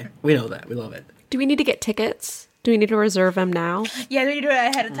 Okay, we know that. We love it. Do we need to get tickets? Do we need to reserve them now? Yeah, do you do it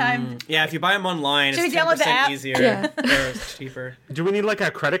ahead of time? Yeah, if you buy them online, Should it's we download the 10% app? easier. Yeah. Or it's cheaper. Do we need like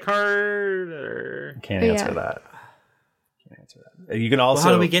a credit card or? Can't answer that. You can also.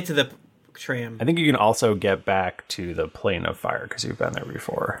 Well, how do we get to the tram? I think you can also get back to the plane of fire because you've been there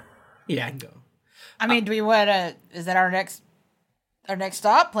before. Yeah, I can go. I mean, do we want to? Is that our next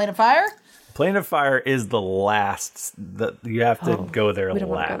stop? Plane of Fire? Plane of Fire is the last. You have to go there we don't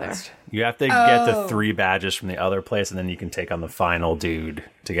wanna last. go there. You have to get the 3 badges from the other place, and then you can take on the final dude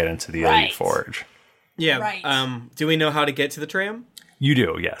to get into the Elite Forge. Yeah. Right. Do we know how to get to the tram? You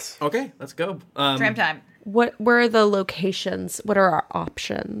do, yes. Okay, let's go. Tram time. Where are the locations? What are our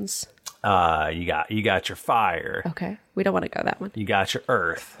options? You got your fire. Okay, we don't want to go that one. You got your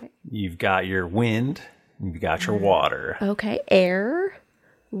earth. You've got your wind. You've got your water. Okay, air,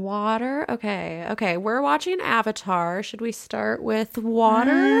 water. Okay. We're watching Avatar. Should we start with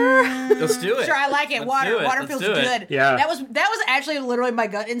water? Let's do it. Sure, I like it. Let's Water. do it. Water Let's feels do it. good. Yeah. That was actually literally my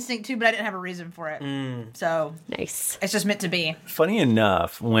gut instinct too, but I didn't have a reason for it. So Nice. it's just meant to be. Funny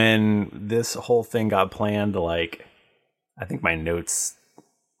enough, when this whole thing got planned, like, I think my notes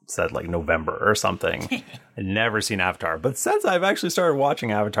said like November or something. I'd never seen Avatar, but since I've actually started watching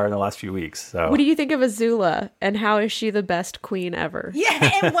Avatar in the last few weeks. So What do you think of Azula, and how is she the best queen ever?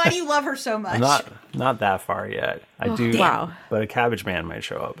 Yeah, and why do you love her so much? I'm not that far yet. I do. wow. But a Cabbage Man might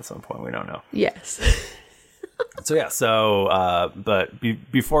show up at some point. We don't know. Yes. So yeah. But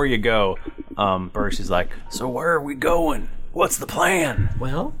before you go, Bercy's like, so where are we going? What's the plan?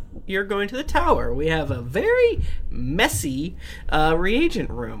 Well, you're going to the tower. We have a very messy reagent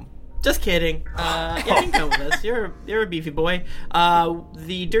room. Just kidding. Yeah, you can come with us. You're a beefy boy.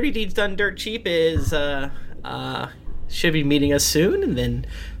 The Dirty Deeds Done Dirt Cheap is should be meeting us soon, and then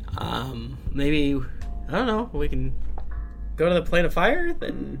maybe I don't know. We can go to the Plane of Fire.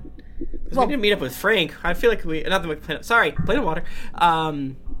 Then we need to meet up with Frank. I feel like Plane of Water.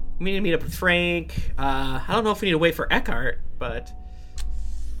 We need to meet up with Frank. I don't know if we need to wait for Eckhart, but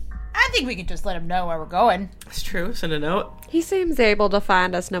I think we can just let him know where we're going. it's true. Send a note. He seems able to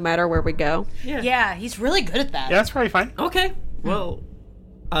find us no matter where we go. Yeah, he's really good at that. Yeah, that's probably fine. Okay. Well,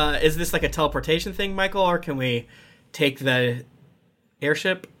 is this like a teleportation thing, Michael, or can we take the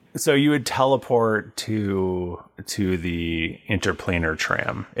airship? So you would teleport to the interplanar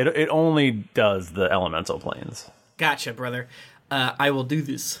tram. It only does the elemental planes. Gotcha, brother. I will do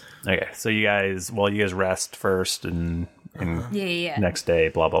this. Okay, so you guys rest first and Yeah. next day,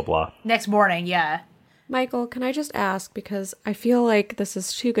 blah blah blah. Next morning, yeah. Michael, can I just ask, because I feel like this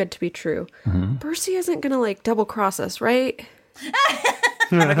is too good to be true. Percy isn't gonna like double cross us, right?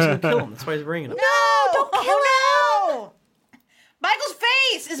 Actually kill him. That's why he's bringing him. No, don't kill him. Michael's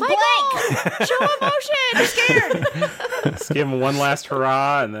face is blank. Show emotion. I'm scared. Let's give him one last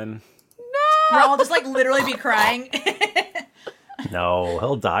hurrah, and then We'll all just like literally be crying. No,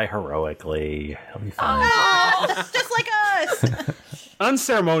 he'll die heroically. He'll be fine. Oh, just like us.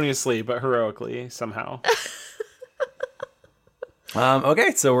 unceremoniously but heroically somehow.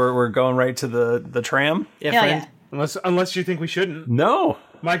 Okay, so we're going right to the tram. Yeah, Hell friend. yeah. Unless you think we shouldn't. No,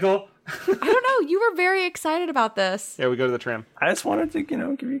 Michael. I don't know. You were very excited about this. Yeah, we go to the tram. I just wanted to,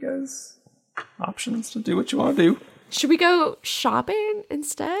 give you guys options to do what you want to do. Should we go shopping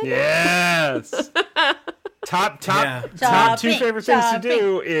instead? Yes. Top Yeah. two favorite things to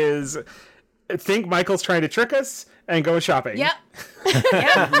do is think Michael's trying to trick us and go shopping. Yep. And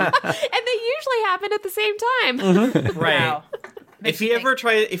they usually happen at the same time. Right. Wow. If he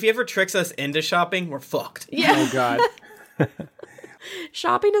ever tricks us into shopping, we're fucked. Yeah. Oh God.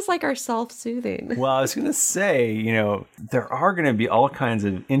 Shopping is like our self-soothing. Well, I was going to say, there are going to be all kinds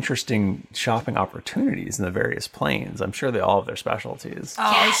of interesting shopping opportunities in the various planes. I'm sure they all have their specialties.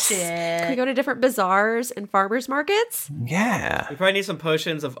 Oh, shit. Can we go to different bazaars and farmers markets? Yeah. We probably need some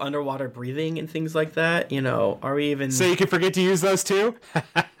potions of underwater breathing and things like that. Are we even... So you can forget to use those too?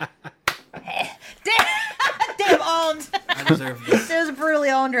 Damn owned. I deserve this. It was brutally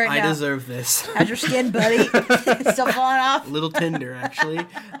owned right now. I deserve this. How's your skin, buddy? Still falling off? A little tender, actually.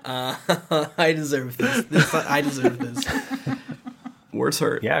 I deserve this. I deserve this. Words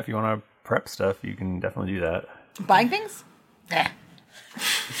hurt. Yeah, if you want to prep stuff, you can definitely do that. Buying things? Nah.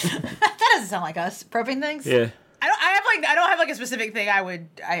 That doesn't sound like us. Prepping things? Yeah. I don't have like a specific thing I would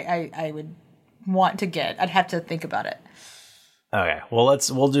want to get. I'd have to think about it. Okay, well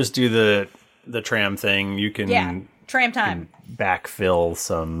we'll just do the tram thing. You can Tram time. Backfill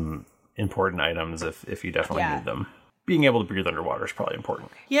some important items if you definitely need them. Being able to breathe underwater is probably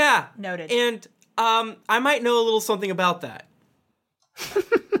important. Yeah. Noted. And I might know a little something about that.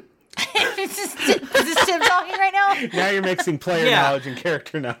 Is this Tim talking right now? Now you're mixing player knowledge and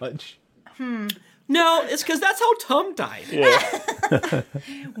character knowledge. No, it's because that's how Tum died. Yeah.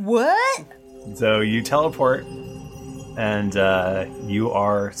 What? So you teleport, and you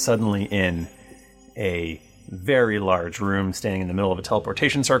are suddenly in a very large room standing in the middle of a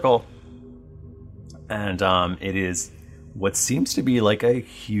teleportation circle. And it is what seems to be like a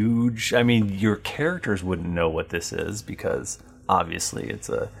huge... I mean, your characters wouldn't know what this is because obviously it's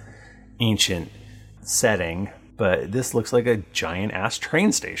a ancient setting, but this looks like a giant-ass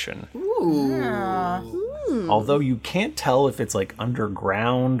train station. Ooh. Although you can't tell if it's like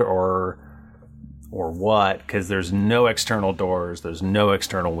underground or what, because there's no external doors, there's no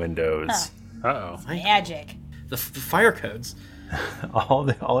external windows. Uh-oh. Magic. The fire codes. All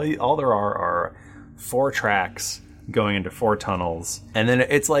there are 4 tracks going into 4 tunnels, and then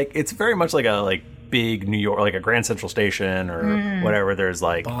it's very much like a big New York, like a Grand Central Station or whatever. There's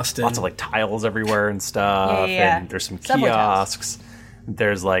like Boston. lots of like tiles everywhere and stuff, Yeah. and there's some Subway tiles. kiosks.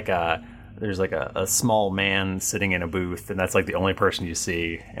 There's like a small man sitting in a booth, and that's like the only person you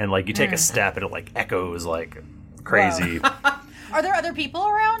see. And like you take a step, and it like echoes like crazy. Are there other people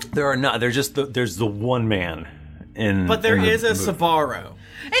around? There are not. There's the one man in. But there in the is a booth. Sbarro.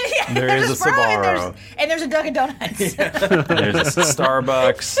 There is a Sbarro. And there's a Dunkin' Donuts. There's a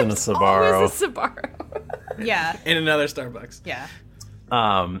Starbucks and a Sbarro. Always a Sbarro. Yeah. In another Starbucks. Yeah.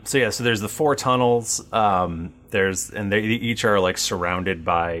 So there's the 4 tunnels. They each are like surrounded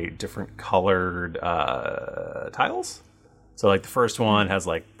by different colored tiles. So like the first one has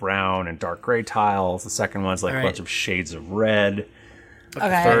like brown and dark gray tiles. The second one's like a bunch of shades of red. Okay.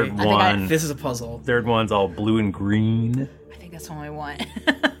 The third one, This is a puzzle. third one's all blue and green. I think that's the one we want.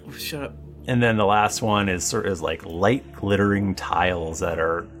 Shut up. And then the last one is like light glittering tiles that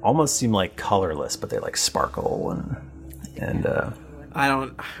are almost seem like colorless, but they like sparkle and I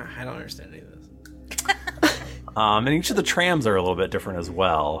don't understand any of this. and each of the trams are a little bit different as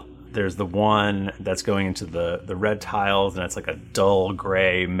well. There's the one that's going into the red tiles, and it's like a dull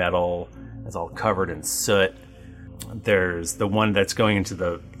gray metal. It's all covered in soot. There's the one that's going into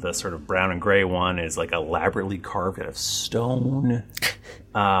the sort of brown and gray one is like elaborately carved out of stone.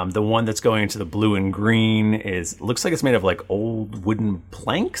 The one that's going into the blue and green looks like it's made of like old wooden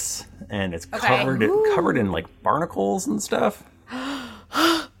planks, and it's covered in like barnacles and stuff.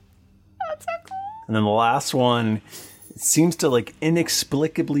 And then the last one seems to like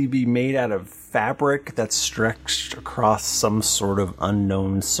inexplicably be made out of fabric that's stretched across some sort of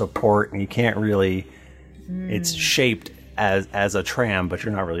unknown support, and you can't really... It's shaped as a tram, but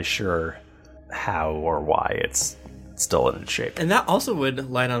you're not really sure how or why it's still in its shape. And that also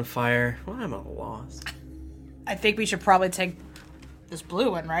would light on fire. Well, I'm at a loss. I think we should probably take this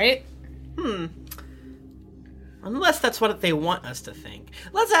blue one, right? Unless that's what they want us to think.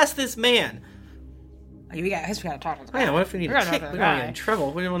 Let's ask this man. I guess we gotta talk to the guy. Oh, yeah, what if we need a ticket? We don't get in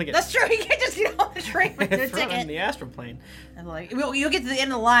trouble. We don't want to get... That's true. You can't just get on the train with a thrown in ticket. the astral plane. And like, you'll get to the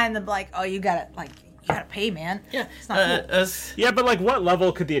end of the line, and they'll be like, "Oh, you gotta pay, man." Yeah, it's not cool. Yeah, but like, what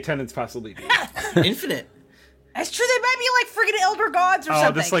level could the attendance possibly be? Infinite. That's true. They might be like friggin' elder gods or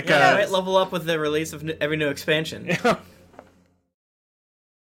something. This like might level up with the release of every new expansion.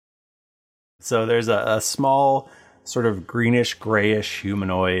 So there's a small, sort of greenish, grayish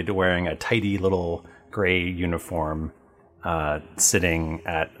humanoid wearing a tidy little gray uniform, sitting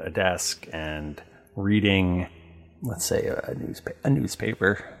at a desk and reading, let's say, a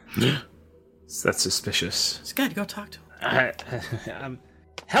newspaper. That's suspicious. Scott, go talk to him.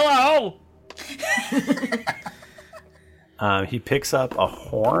 Hello! He picks up a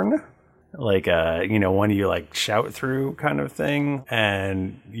horn, like one you like shout through kind of thing,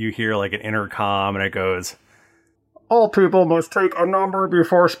 and you hear like an intercom, and it goes, "All people must take a number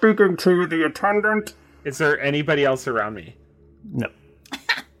before speaking to the attendant." Is there anybody else around me? No.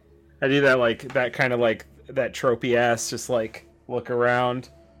 I do that kind of like that tropey ass, just like look around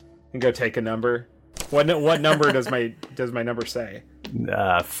and go take a number. What number does my number say?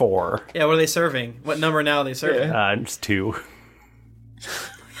 4. Yeah, what are they serving? What number now are they serving? Just 2.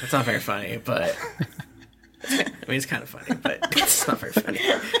 That's not very funny, but... I mean, it's kind of funny, but it's not very funny.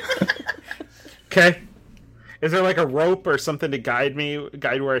 Okay. Is there like a rope or something to guide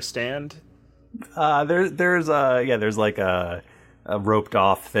where I stand? There's like a roped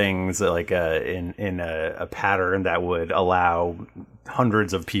off things like in a pattern that would allow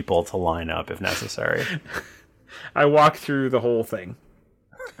hundreds of people to line up if necessary. I walk through the whole thing.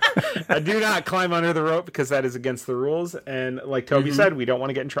 I do not climb under the rope because that is against the rules, and like Toby said, we don't want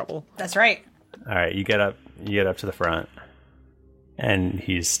to get in trouble. That's right. All right, you get up to the front, and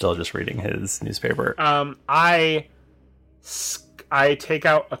he's still just reading his newspaper. I take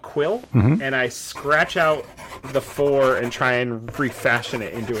out a quill and I scratch out the 4 and try and refashion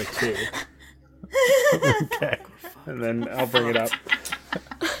it into a 2. Okay. And then I'll bring it up.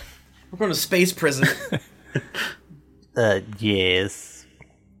 We're going to space prison. Yes.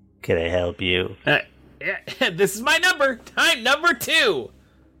 Can I help you? Yeah, this is my number. Time number 2.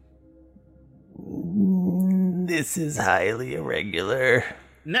 This is highly irregular.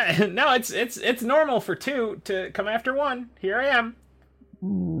 No, it's normal for 2 to come after 1. Here I am.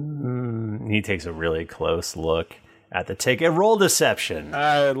 He takes a really close look at the ticket. Roll deception.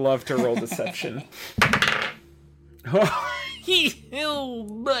 I'd love to roll deception. Oh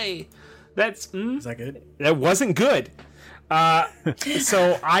boy. Is that good? That wasn't good.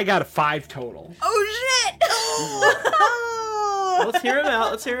 So I got a 5 total. Oh shit! Let's hear him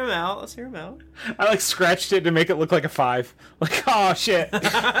out. I like scratched it to make it look like a 5. Like, oh shit.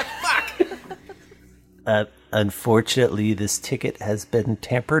 Fuck. Unfortunately, this ticket has been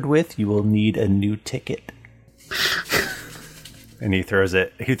tampered with. You will need a new ticket. And he throws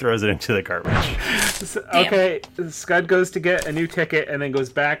it into the garbage. Okay, Scud goes to get a new ticket and then goes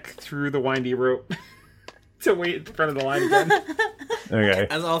back through the windy rope to wait in front of the line again. Okay.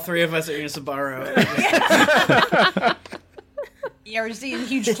 As all 3 of us are in Subaru. Yeah, we're just eating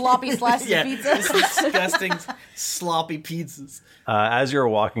huge floppy slices of pizza. Disgusting sloppy pizzas. As you're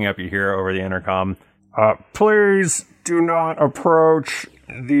walking up, you hear over the intercom, "Please do not approach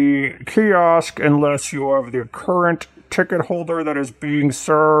the kiosk unless you have the current ticket holder that is being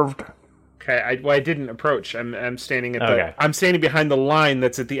served." Okay, I didn't approach. I'm standing at I'm standing behind the line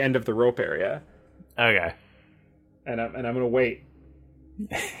that's at the end of the rope area. Okay. And I'm gonna wait.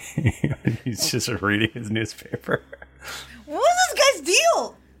 He's just reading his newspaper. What is this guy's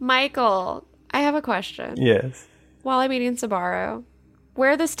deal? Michael, I have a question. Yes. While I'm eating Sbarro,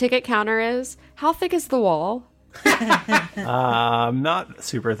 where this ticket counter is, how thick is the wall? Not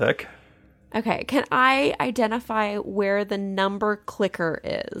super thick. Okay, can I identify where the number clicker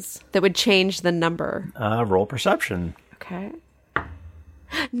is that would change the number? Roll perception. Okay.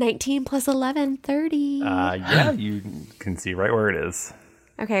 19 plus 11, 30. Yeah, you can see right where it is.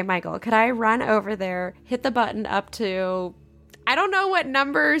 Okay, Michael, could I run over there, hit the button up to... I don't know what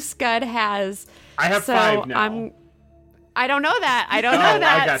number Scud has. I have 5 now. I don't know that. I don't know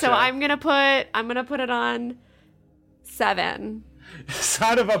that. So I'm gonna put it on 7.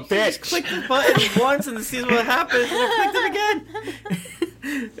 Son of a bitch. Click the button once and see what happens, and I clicked it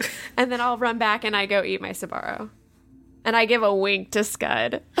again. And then I'll run back and I go eat my Sbarro. And I give a wink to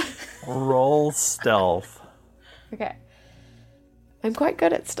Scud. Roll stealth. Okay. I'm quite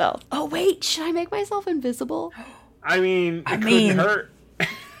good at stealth. Oh, wait. Should I make myself invisible? I mean, it couldn't hurt.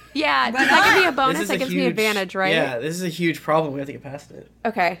 Yeah, that could be a bonus. That gives me advantage, right? Yeah, this is a huge problem. We have to get past it.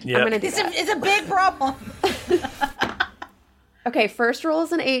 Okay, Yep. I'm going to do that. It's a big problem. Okay, first roll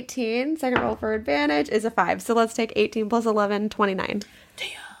is an 18. Second roll for advantage is a 5. So let's take 18 plus 11, 29.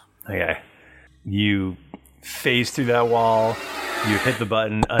 Okay. You phase through that wall. You hit the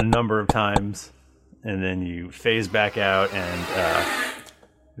button a number of times. And then you phase back out, and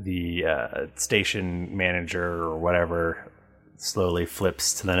the station manager or whatever slowly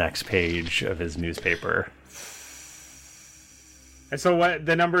flips to the next page of his newspaper. And so what?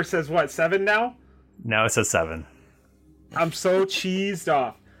 The number says what? 7 now? Now it says 7. I'm so cheesed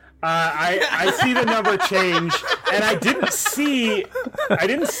off. I see the number change, and I didn't see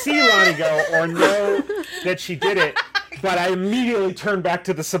Lonnie go or know that she did it. But I immediately turn back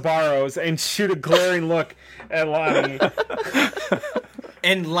to the Sbarros and shoot a glaring look at Lonnie.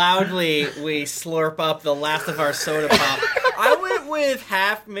 And loudly, we slurp up the last of our soda pop. I went with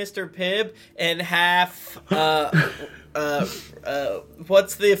half Mr. Pibb and half,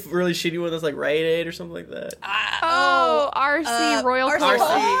 what's the really shitty one that's like Rite Aid or something like that? RC Royal RC,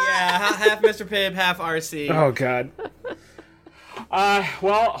 yeah. Half Mr. Pibb, half RC. Oh, God.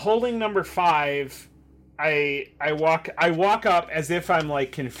 Well, holding number 5... I walk up as if I'm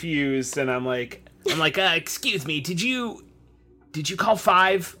like confused, and I'm like, excuse me, did you call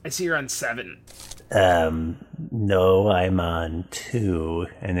 5? I see you're on 7. No, I'm on 2.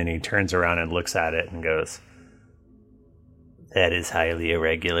 And then he turns around and looks at it and goes, that is highly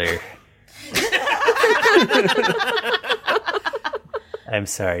irregular. I'm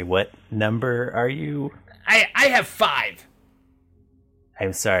sorry, what number are you? I have 5.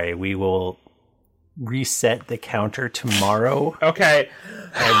 I'm sorry, we will reset the counter tomorrow. Okay.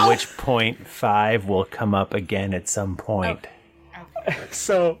 At which point 5 will come up again at some point.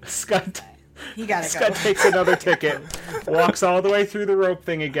 So Scott Scott takes another ticket, walks all the way through the rope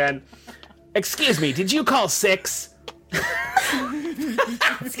thing again. Excuse me, did you call 6?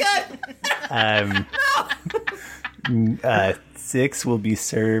 Scott! 6 will be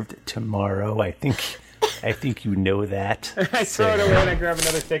served tomorrow. I think you know that. I throw it away and I grab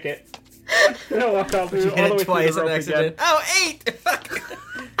another ticket. And I walk all the way twice through the rope again. Oh, 8! Fuck!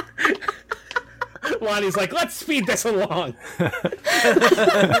 Lonnie's like, let's speed this along.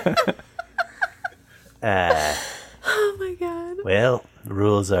 Oh my god. Well,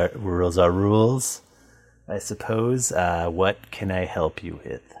 rules are rules, I suppose. What can I help you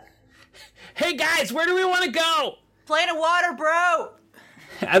with? Hey guys, where do we want to go? Plane of water, bro.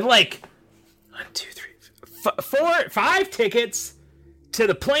 I'd like 1, 2, 3, 4, 5 tickets to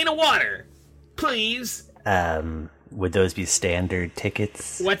the plane of water, please. Would those be standard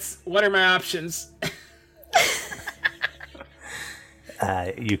tickets? What are my options?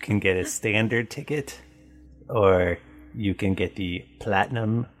 You can get a standard ticket, or you can get the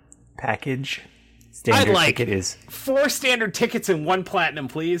platinum package. Standard I'd like ticket is 4 standard tickets and 1 platinum,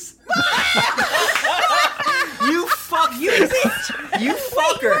 please. You fuck you fucker! You've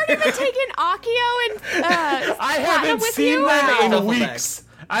already been taking Akio and I haven't seen them in weeks.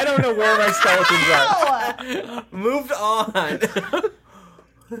 I don't know where my skeletons are. Moved on.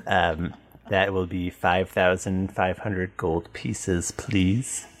 That will be 5,500 gold pieces,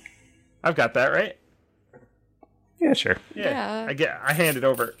 please. I've got that, right? Yeah, sure. Yeah. I hand it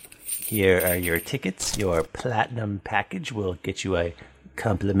over. Here are your tickets. Your platinum package will get you a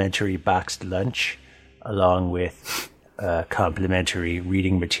complimentary boxed lunch, along with complimentary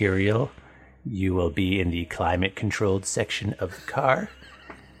reading material. You will be in the climate-controlled section of the car,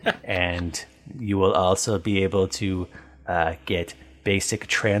 and you will also be able to get basic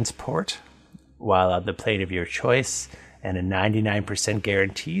transport while on the plane of your choice, and a 99%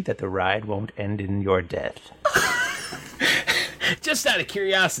 guarantee that the ride won't end in your death. Just out of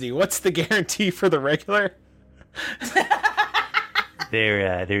curiosity, what's the guarantee for the regular?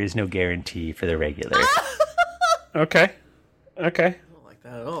 There is no guarantee for the regular. Okay. I don't like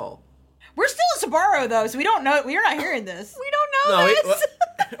that at all. We're still in Sbarro, though, so we don't know. We're not hearing this. We don't know this.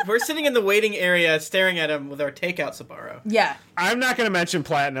 We're sitting in the waiting area staring at him with our takeout Sbarro. Yeah. I'm not going to mention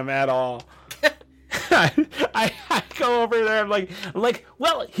platinum at all. I go over there. I'm like,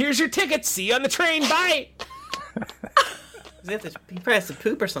 well, here's your ticket. See you on the train. Bye. He probably has to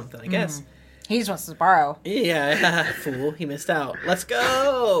poop or something, I guess. He just wants Sbarro. Yeah, fool. He missed out. Let's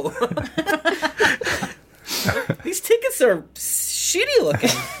go. These tickets are shitty looking.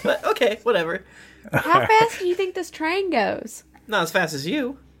 But okay, whatever. How fast do you think this train goes? Not as fast as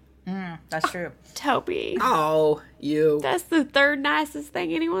you. That's true. Toby. Oh, you. That's the third nicest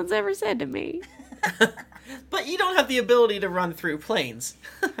thing anyone's ever said to me. But you don't have the ability to run through planes.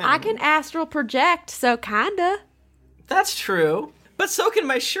 I can astral project, so kinda. That's true. But so can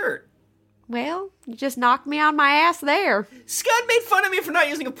my shirt. Well, you just knocked me on my ass there. Scott made fun of me for not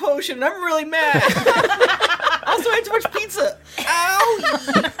using a potion, and I'm really mad. Also, I ate too much pizza. Ow!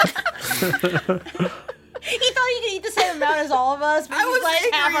 He thought he could eat the same amount as all of us, but he's like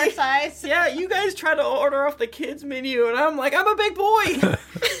angry. half our size. Yeah, you guys try to order off the kids menu, and I'm like, I'm a big boy.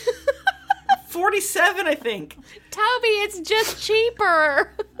 47, I think. Toby, it's just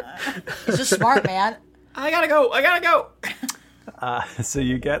cheaper. He's just smart, man. I gotta go. So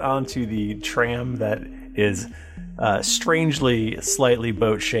you get onto the tram that is strangely slightly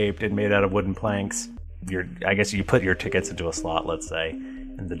boat-shaped and made out of wooden planks. I guess you put your tickets into a slot, let's say,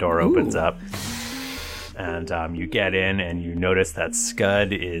 and the door opens up. And you get in, and you notice that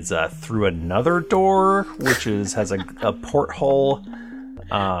Scud is through another door, which has a porthole.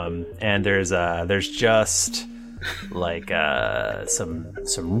 And there's just like some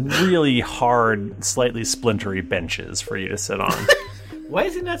really hard, slightly splintery benches for you to sit on. Why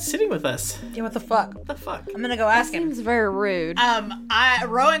is he not sitting with us? Yeah, what the fuck? What the fuck? I'm gonna go ask him. Seems very rude.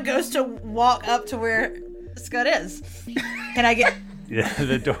 Rowan goes to walk up to where Scud is. Can I get? Yeah,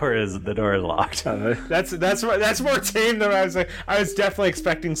 the door is locked. That's more tame than I was. I was definitely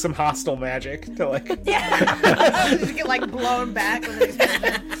expecting some hostile magic to like. Just get like blown back with an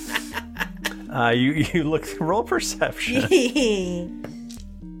explosion. You roll perception.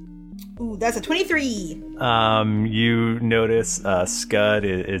 Ooh, that's a 23. You notice Scud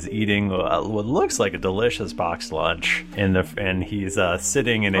is eating what looks like a delicious boxed lunch, and he's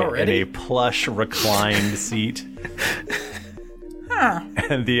sitting in a plush reclined seat.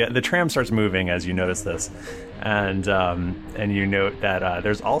 And the tram starts moving as you notice this, and you note that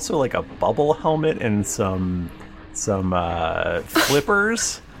there's also like a bubble helmet and some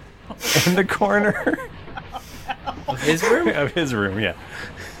flippers in the corner of his room. Of his room, yeah.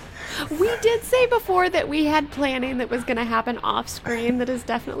 We did say before that we had planning that was going to happen off screen that is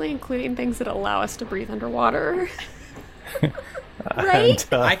definitely including things that allow us to breathe underwater. Right?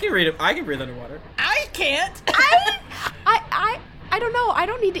 And, I can breathe underwater. I can't. I don't know. I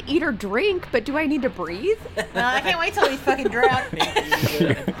don't need to eat or drink, but do I need to breathe? I can't wait till we fucking drown.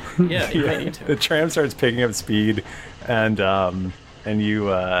 Yeah, you might need to. The tram starts picking up speed, and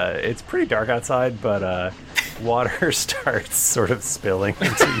you it's pretty dark outside, but water starts sort of spilling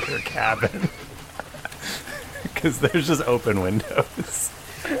into your cabin because there's just open windows.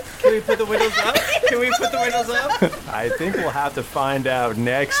 Can we put the windows up? I think we'll have to find out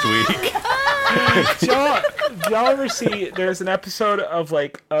next week. Do y'all ever see? There's an episode of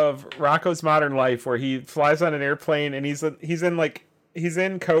Rocko's Modern Life where he flies on an airplane and he's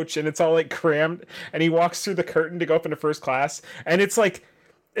in coach and it's all like crammed, and he walks through the curtain to go up into first class, and it's like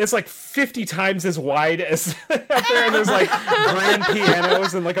 50 times as wide as up there, and there's like grand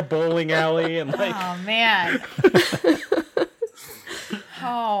pianos and like a bowling alley and like. Oh man.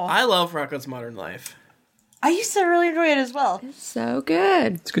 Oh, I love Rocko's Modern Life. I used to really enjoy it as well. It's so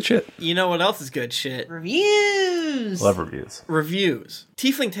good. It's good shit. You know what else is good shit? Reviews. Love reviews.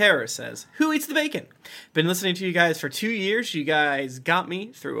 Tiefling Terror says, "Who eats the bacon? Been listening to you guys for 2 years. You guys got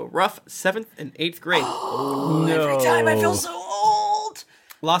me through a rough 7th and 8th grade. No. Every time I feel so old.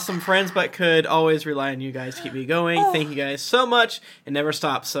 Lost some friends, but could always rely on you guys to keep me going. Thank you guys so much, and never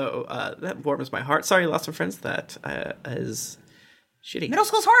stop." So that warms my heart. Sorry, lost some friends. That is shitty. Middle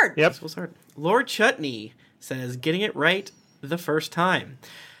school's hard. Yep. Middle school's hard. Lord Chutney says, "Getting it right the first time.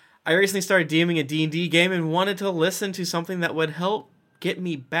 I recently started DMing a D&D game and wanted to listen to something that would help get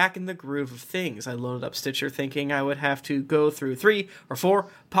me back in the groove of things. I loaded up Stitcher thinking I would have to go through 3 or 4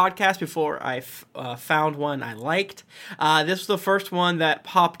 podcasts before I found one I liked. This was the first one that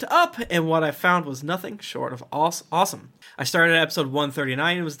popped up, and what I found was nothing short of awesome. I started at episode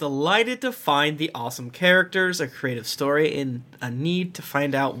 139 and was delighted to find the awesome characters, a creative story, and a need to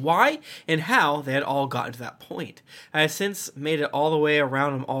find out why and how they had all gotten to that point. I have since made it all the way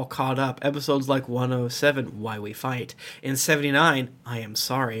around and all caught up. Episodes like 107, Why We Fight, and 79, I Am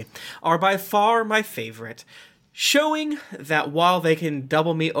Sorry, are by far my favorite, showing that while they can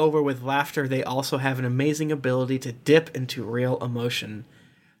double me over with laughter, they also have an amazing ability to dip into real emotion.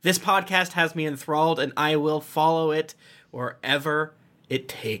 This podcast has me enthralled, and I will follow it wherever it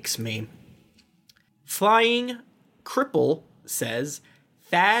takes me." Flying Cripple says,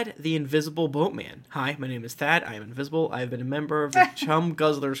 "Thad the Invisible Boatman. Hi, my name is Thad. I am invisible. I have been a member of the Chum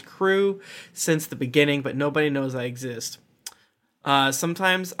Guzzlers crew since the beginning, but nobody knows I exist.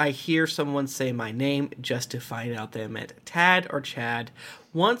 Sometimes I hear someone say my name just to find out they meant Tad or Chad.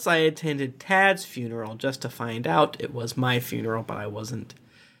 Once I attended Tad's funeral just to find out it was my funeral, but I wasn't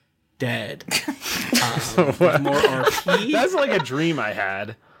dead. More RP. That's like a dream I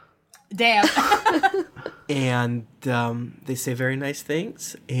had. Damn. And they say very nice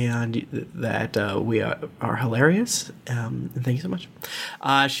things, and that we are hilarious. And thank you so much.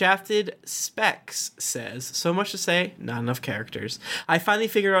 Shafted Specs says, so much to say, not enough characters. I finally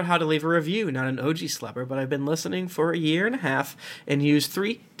figured out how to leave a review, not an OG slubber, but I've been listening for a year and a half and used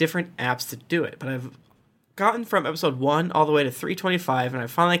 3 different apps to do it. But I've gotten from episode 1 all the way to 325, and I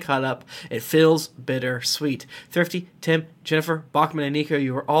finally caught up. It feels bittersweet. Thrifty, Tim, Jennifer, Bachman, and Nico,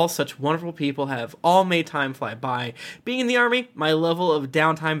 you are all such wonderful people, have all made time fly by. Being in the Army, my level of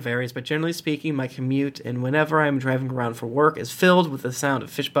downtime varies, but generally speaking, my commute and whenever I'm driving around for work is filled with the sound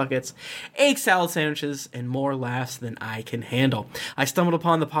of fish buckets, egg salad sandwiches, and more laughs than I can handle. I stumbled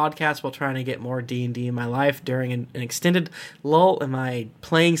upon the podcast while trying to get more D&D in my life during an extended lull in my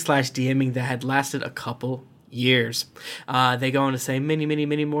playing/DMing that had lasted a couple years. They go on to say many, many,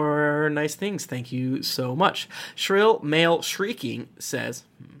 many more nice things. Thank you so much. Shrill Male Shrieking says,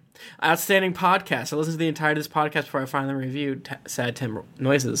 outstanding podcast. I listened to the entirety of this podcast before I finally reviewed Sad Tim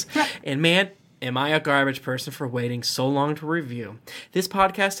Noises. And man, am I a garbage person for waiting so long to review. This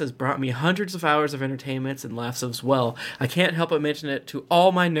podcast has brought me hundreds of hours of entertainment and laughs as well. I can't help but mention it to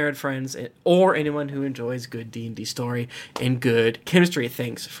all my nerd friends or anyone who enjoys good D&D story and good chemistry.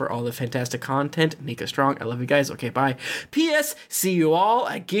 Thanks for all the fantastic content. Nika Strong, I love you guys. Okay, bye. P.S. See you all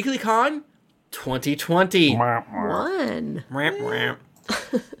at GeeklyCon 2020.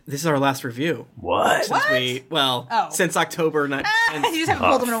 This is our last review. What? Since October 9th. You just haven't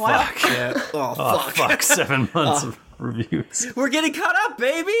pulled them in a while. Yeah. Fuck. 7 months of reviews. We're getting caught up,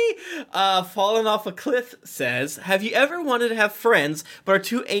 baby! Fallen Off a Cliff says, have you ever wanted to have friends but are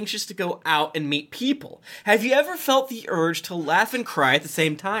too anxious to go out and meet people? Have you ever felt the urge to laugh and cry at the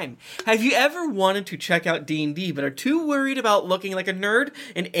same time? Have you ever wanted to check out D&D but are too worried about looking like a nerd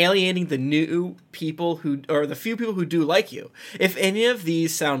and alienating the new people the few people who do like you? If any of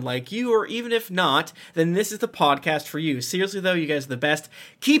these sound like you, or even if not, then this is the podcast for you. Seriously though, you guys are the best.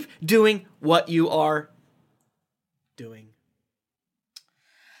 Keep doing what you are doing.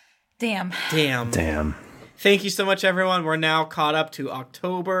 Damn. Thank you so much, everyone. We're now caught up to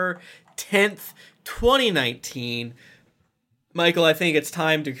October 10th, 2019. Michael, I think it's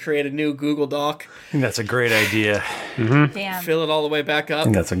time to create a new Google Doc. I think that's a great idea. Damn. Fill it all the way back up. I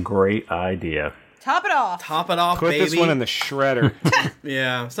think that's a great idea. Top it off, Put baby. this one in the shredder.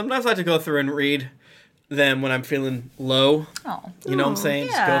 Yeah. Sometimes I like to go through and read them when I'm feeling low. Oh. You know what I'm saying?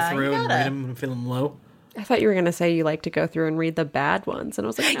 Yeah, just go through and read them when I'm feeling low. I thought you were going to say you like to go through and read the bad ones. And I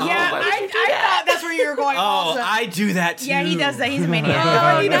was like, no, yeah, I thought that's where you were going also. I do that too. Yeah, he does that. He's a maniac.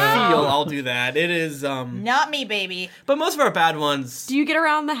 I'll do that. It is, Not me, baby. But most of our bad ones... Do you get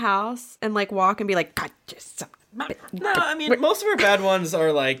around the house and, like, walk and be like, God, just... No, I mean, most of our bad ones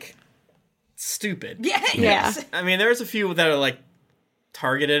are, like, stupid. Yeah, yes. I mean, there's a few that are, like,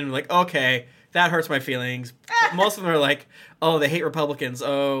 targeted and, like, okay, that hurts my feelings. But most of them are like, oh, they hate Republicans.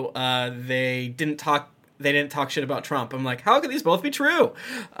 Oh, they didn't talk shit about Trump. I'm like, how could these both be true?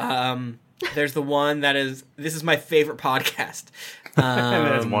 There's the one that is, this is my favorite podcast. And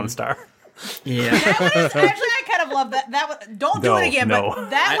then it's 1 star. Yeah. Actually, I kind of love that. That one, don't do it again, but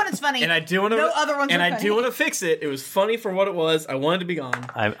that one is funny. And I do want to. No other ones. And are I funny. do want to fix it. It was funny for what it was. I wanted to be gone.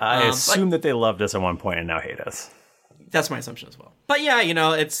 I assume that they loved us at one point and now hate us. That's my assumption as well. But yeah, you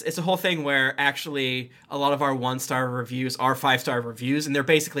know, it's a whole thing where actually a lot of our 1-star reviews are 5-star reviews, and they're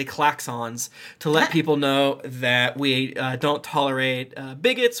basically klaxons to let people know that we don't tolerate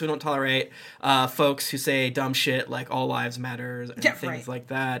bigots, we don't tolerate folks who say dumb shit like all lives matter and things like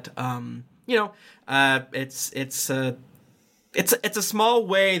that. You know, it's a small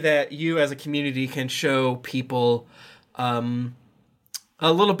way that you as a community can show people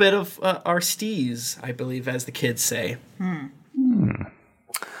a little bit of our steez, I believe, as the kids say.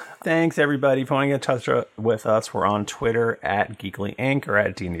 Thanks, everybody. If you want to get in touch with us, we're on Twitter at Geekly Inc. or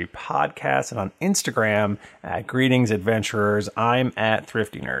at D&D Podcast, and on Instagram at Greetings Adventurers. I'm at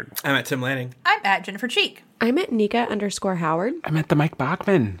Thrifty Nerd. I'm at Tim Lanning. I'm at Jennifer Cheek. I'm at Nika_Howard. I'm at the Mike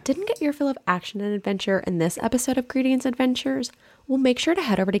Bachman. Didn't get your fill of action and adventure in this episode of Greetings Adventures? Well, make sure to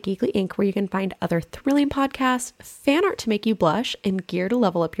head over to Geekly Inc., where you can find other thrilling podcasts, fan art to make you blush, and gear to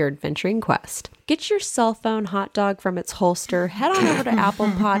level up your adventuring quest. Get your cell phone hot dog from its holster, head on over to Apple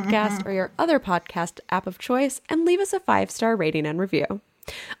Podcast or your other podcast app of choice, and leave us a 5-star rating and review.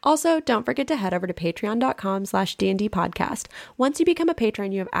 Also, don't forget to head over to patreon.com/D&D podcast. Once you become a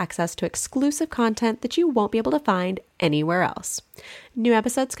patron, you have access to exclusive content that you won't be able to find anywhere else. New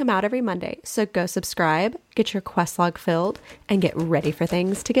episodes come out every Monday, so go subscribe, get your quest log filled, and get ready for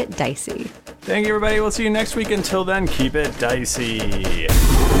things to get dicey. Thank you, everybody. We'll see you next week. Until then, keep it dicey.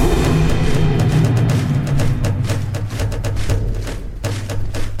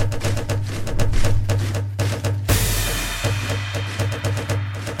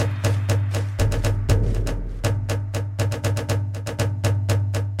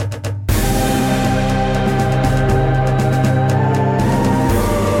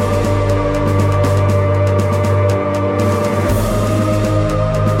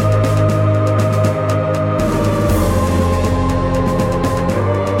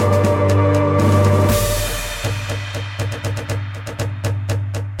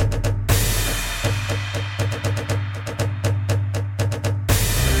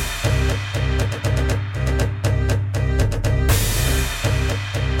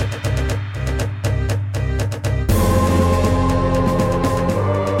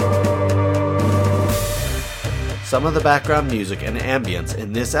 Some of the background music and ambience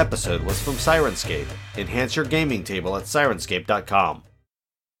in this episode was from Syrinscape. Enhance your gaming table at Syrinscape.com.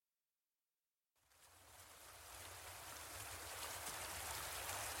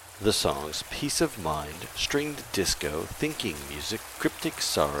 The songs Peace of Mind, Stringed Disco, Thinking Music, Cryptic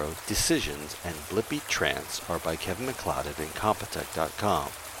Sorrow, Decisions, and Blippy Trance are by Kevin MacLeod at Incompetech.com.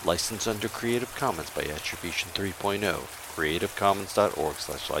 Licensed under Creative Commons by Attribution 3.0.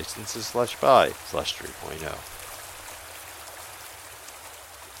 CreativeCommons.org/licenses/by/3.0.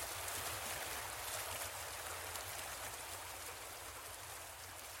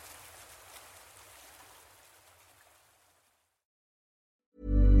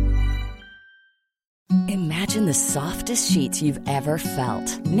 Imagine the softest sheets you've ever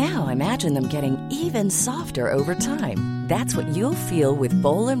felt. Now imagine them getting even softer over time. That's what you'll feel with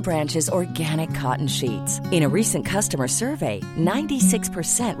Boll & Branch's organic cotton sheets. In a recent customer survey,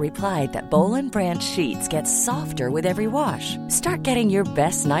 96% replied that Boll & Branch sheets get softer with every wash. Start getting your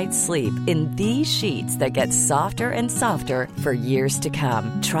best night's sleep in these sheets that get softer and softer for years to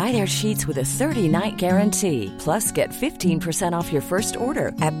come. Try their sheets with a 30-night guarantee. Plus, get 15% off your first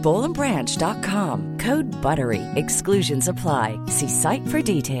order at BollandBranch.com. Code BUTTERY. Exclusions apply. See site for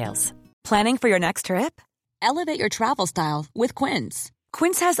details. Planning for your next trip? Elevate your travel style with Quince.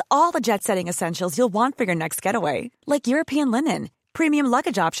 Quince has all the jet-setting essentials you'll want for your next getaway, like European linen, premium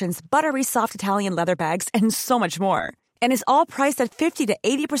luggage options, buttery soft Italian leather bags, and so much more. And is all priced at 50 to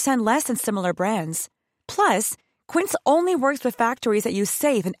 80% less than similar brands. Plus, Quince only works with factories that use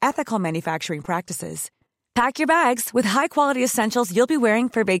safe and ethical manufacturing practices. Pack your bags with high-quality essentials you'll be wearing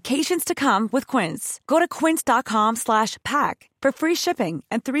for vacations to come with Quince. Go to quince.com/pack for free shipping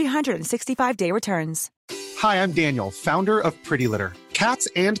and 365-day returns. Hi, I'm Daniel, founder of Pretty Litter. Cats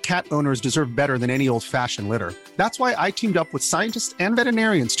and cat owners deserve better than any old-fashioned litter. That's why I teamed up with scientists and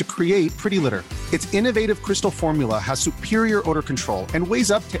veterinarians to create Pretty Litter. Its innovative crystal formula has superior odor control and weighs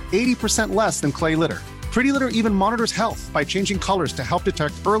up to 80% less than clay litter. Pretty Litter even monitors health by changing colors to help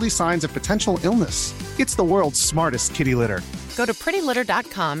detect early signs of potential illness. It's the world's smartest kitty litter. Go to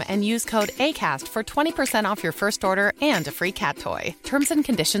prettylitter.com and use code ACAST for 20% off your first order and a free cat toy. Terms and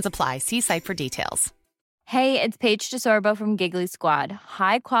conditions apply. See site for details. Hey, it's Paige DeSorbo from Giggly Squad.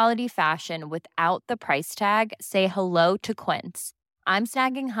 High quality fashion without the price tag. Say hello to Quince. I'm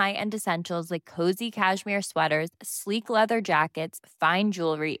snagging high-end essentials like cozy cashmere sweaters, sleek leather jackets, fine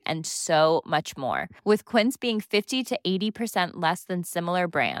jewelry, and so much more. With Quince being 50 to 80% less than similar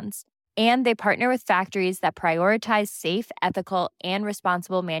brands. And they partner with factories that prioritize safe, ethical, and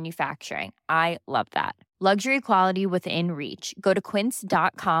responsible manufacturing. I love that. Luxury quality within reach. Go to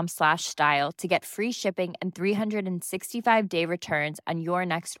quince.com/style to get free shipping and 365-day returns on your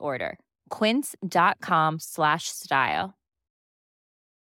next order. Quince.com/style.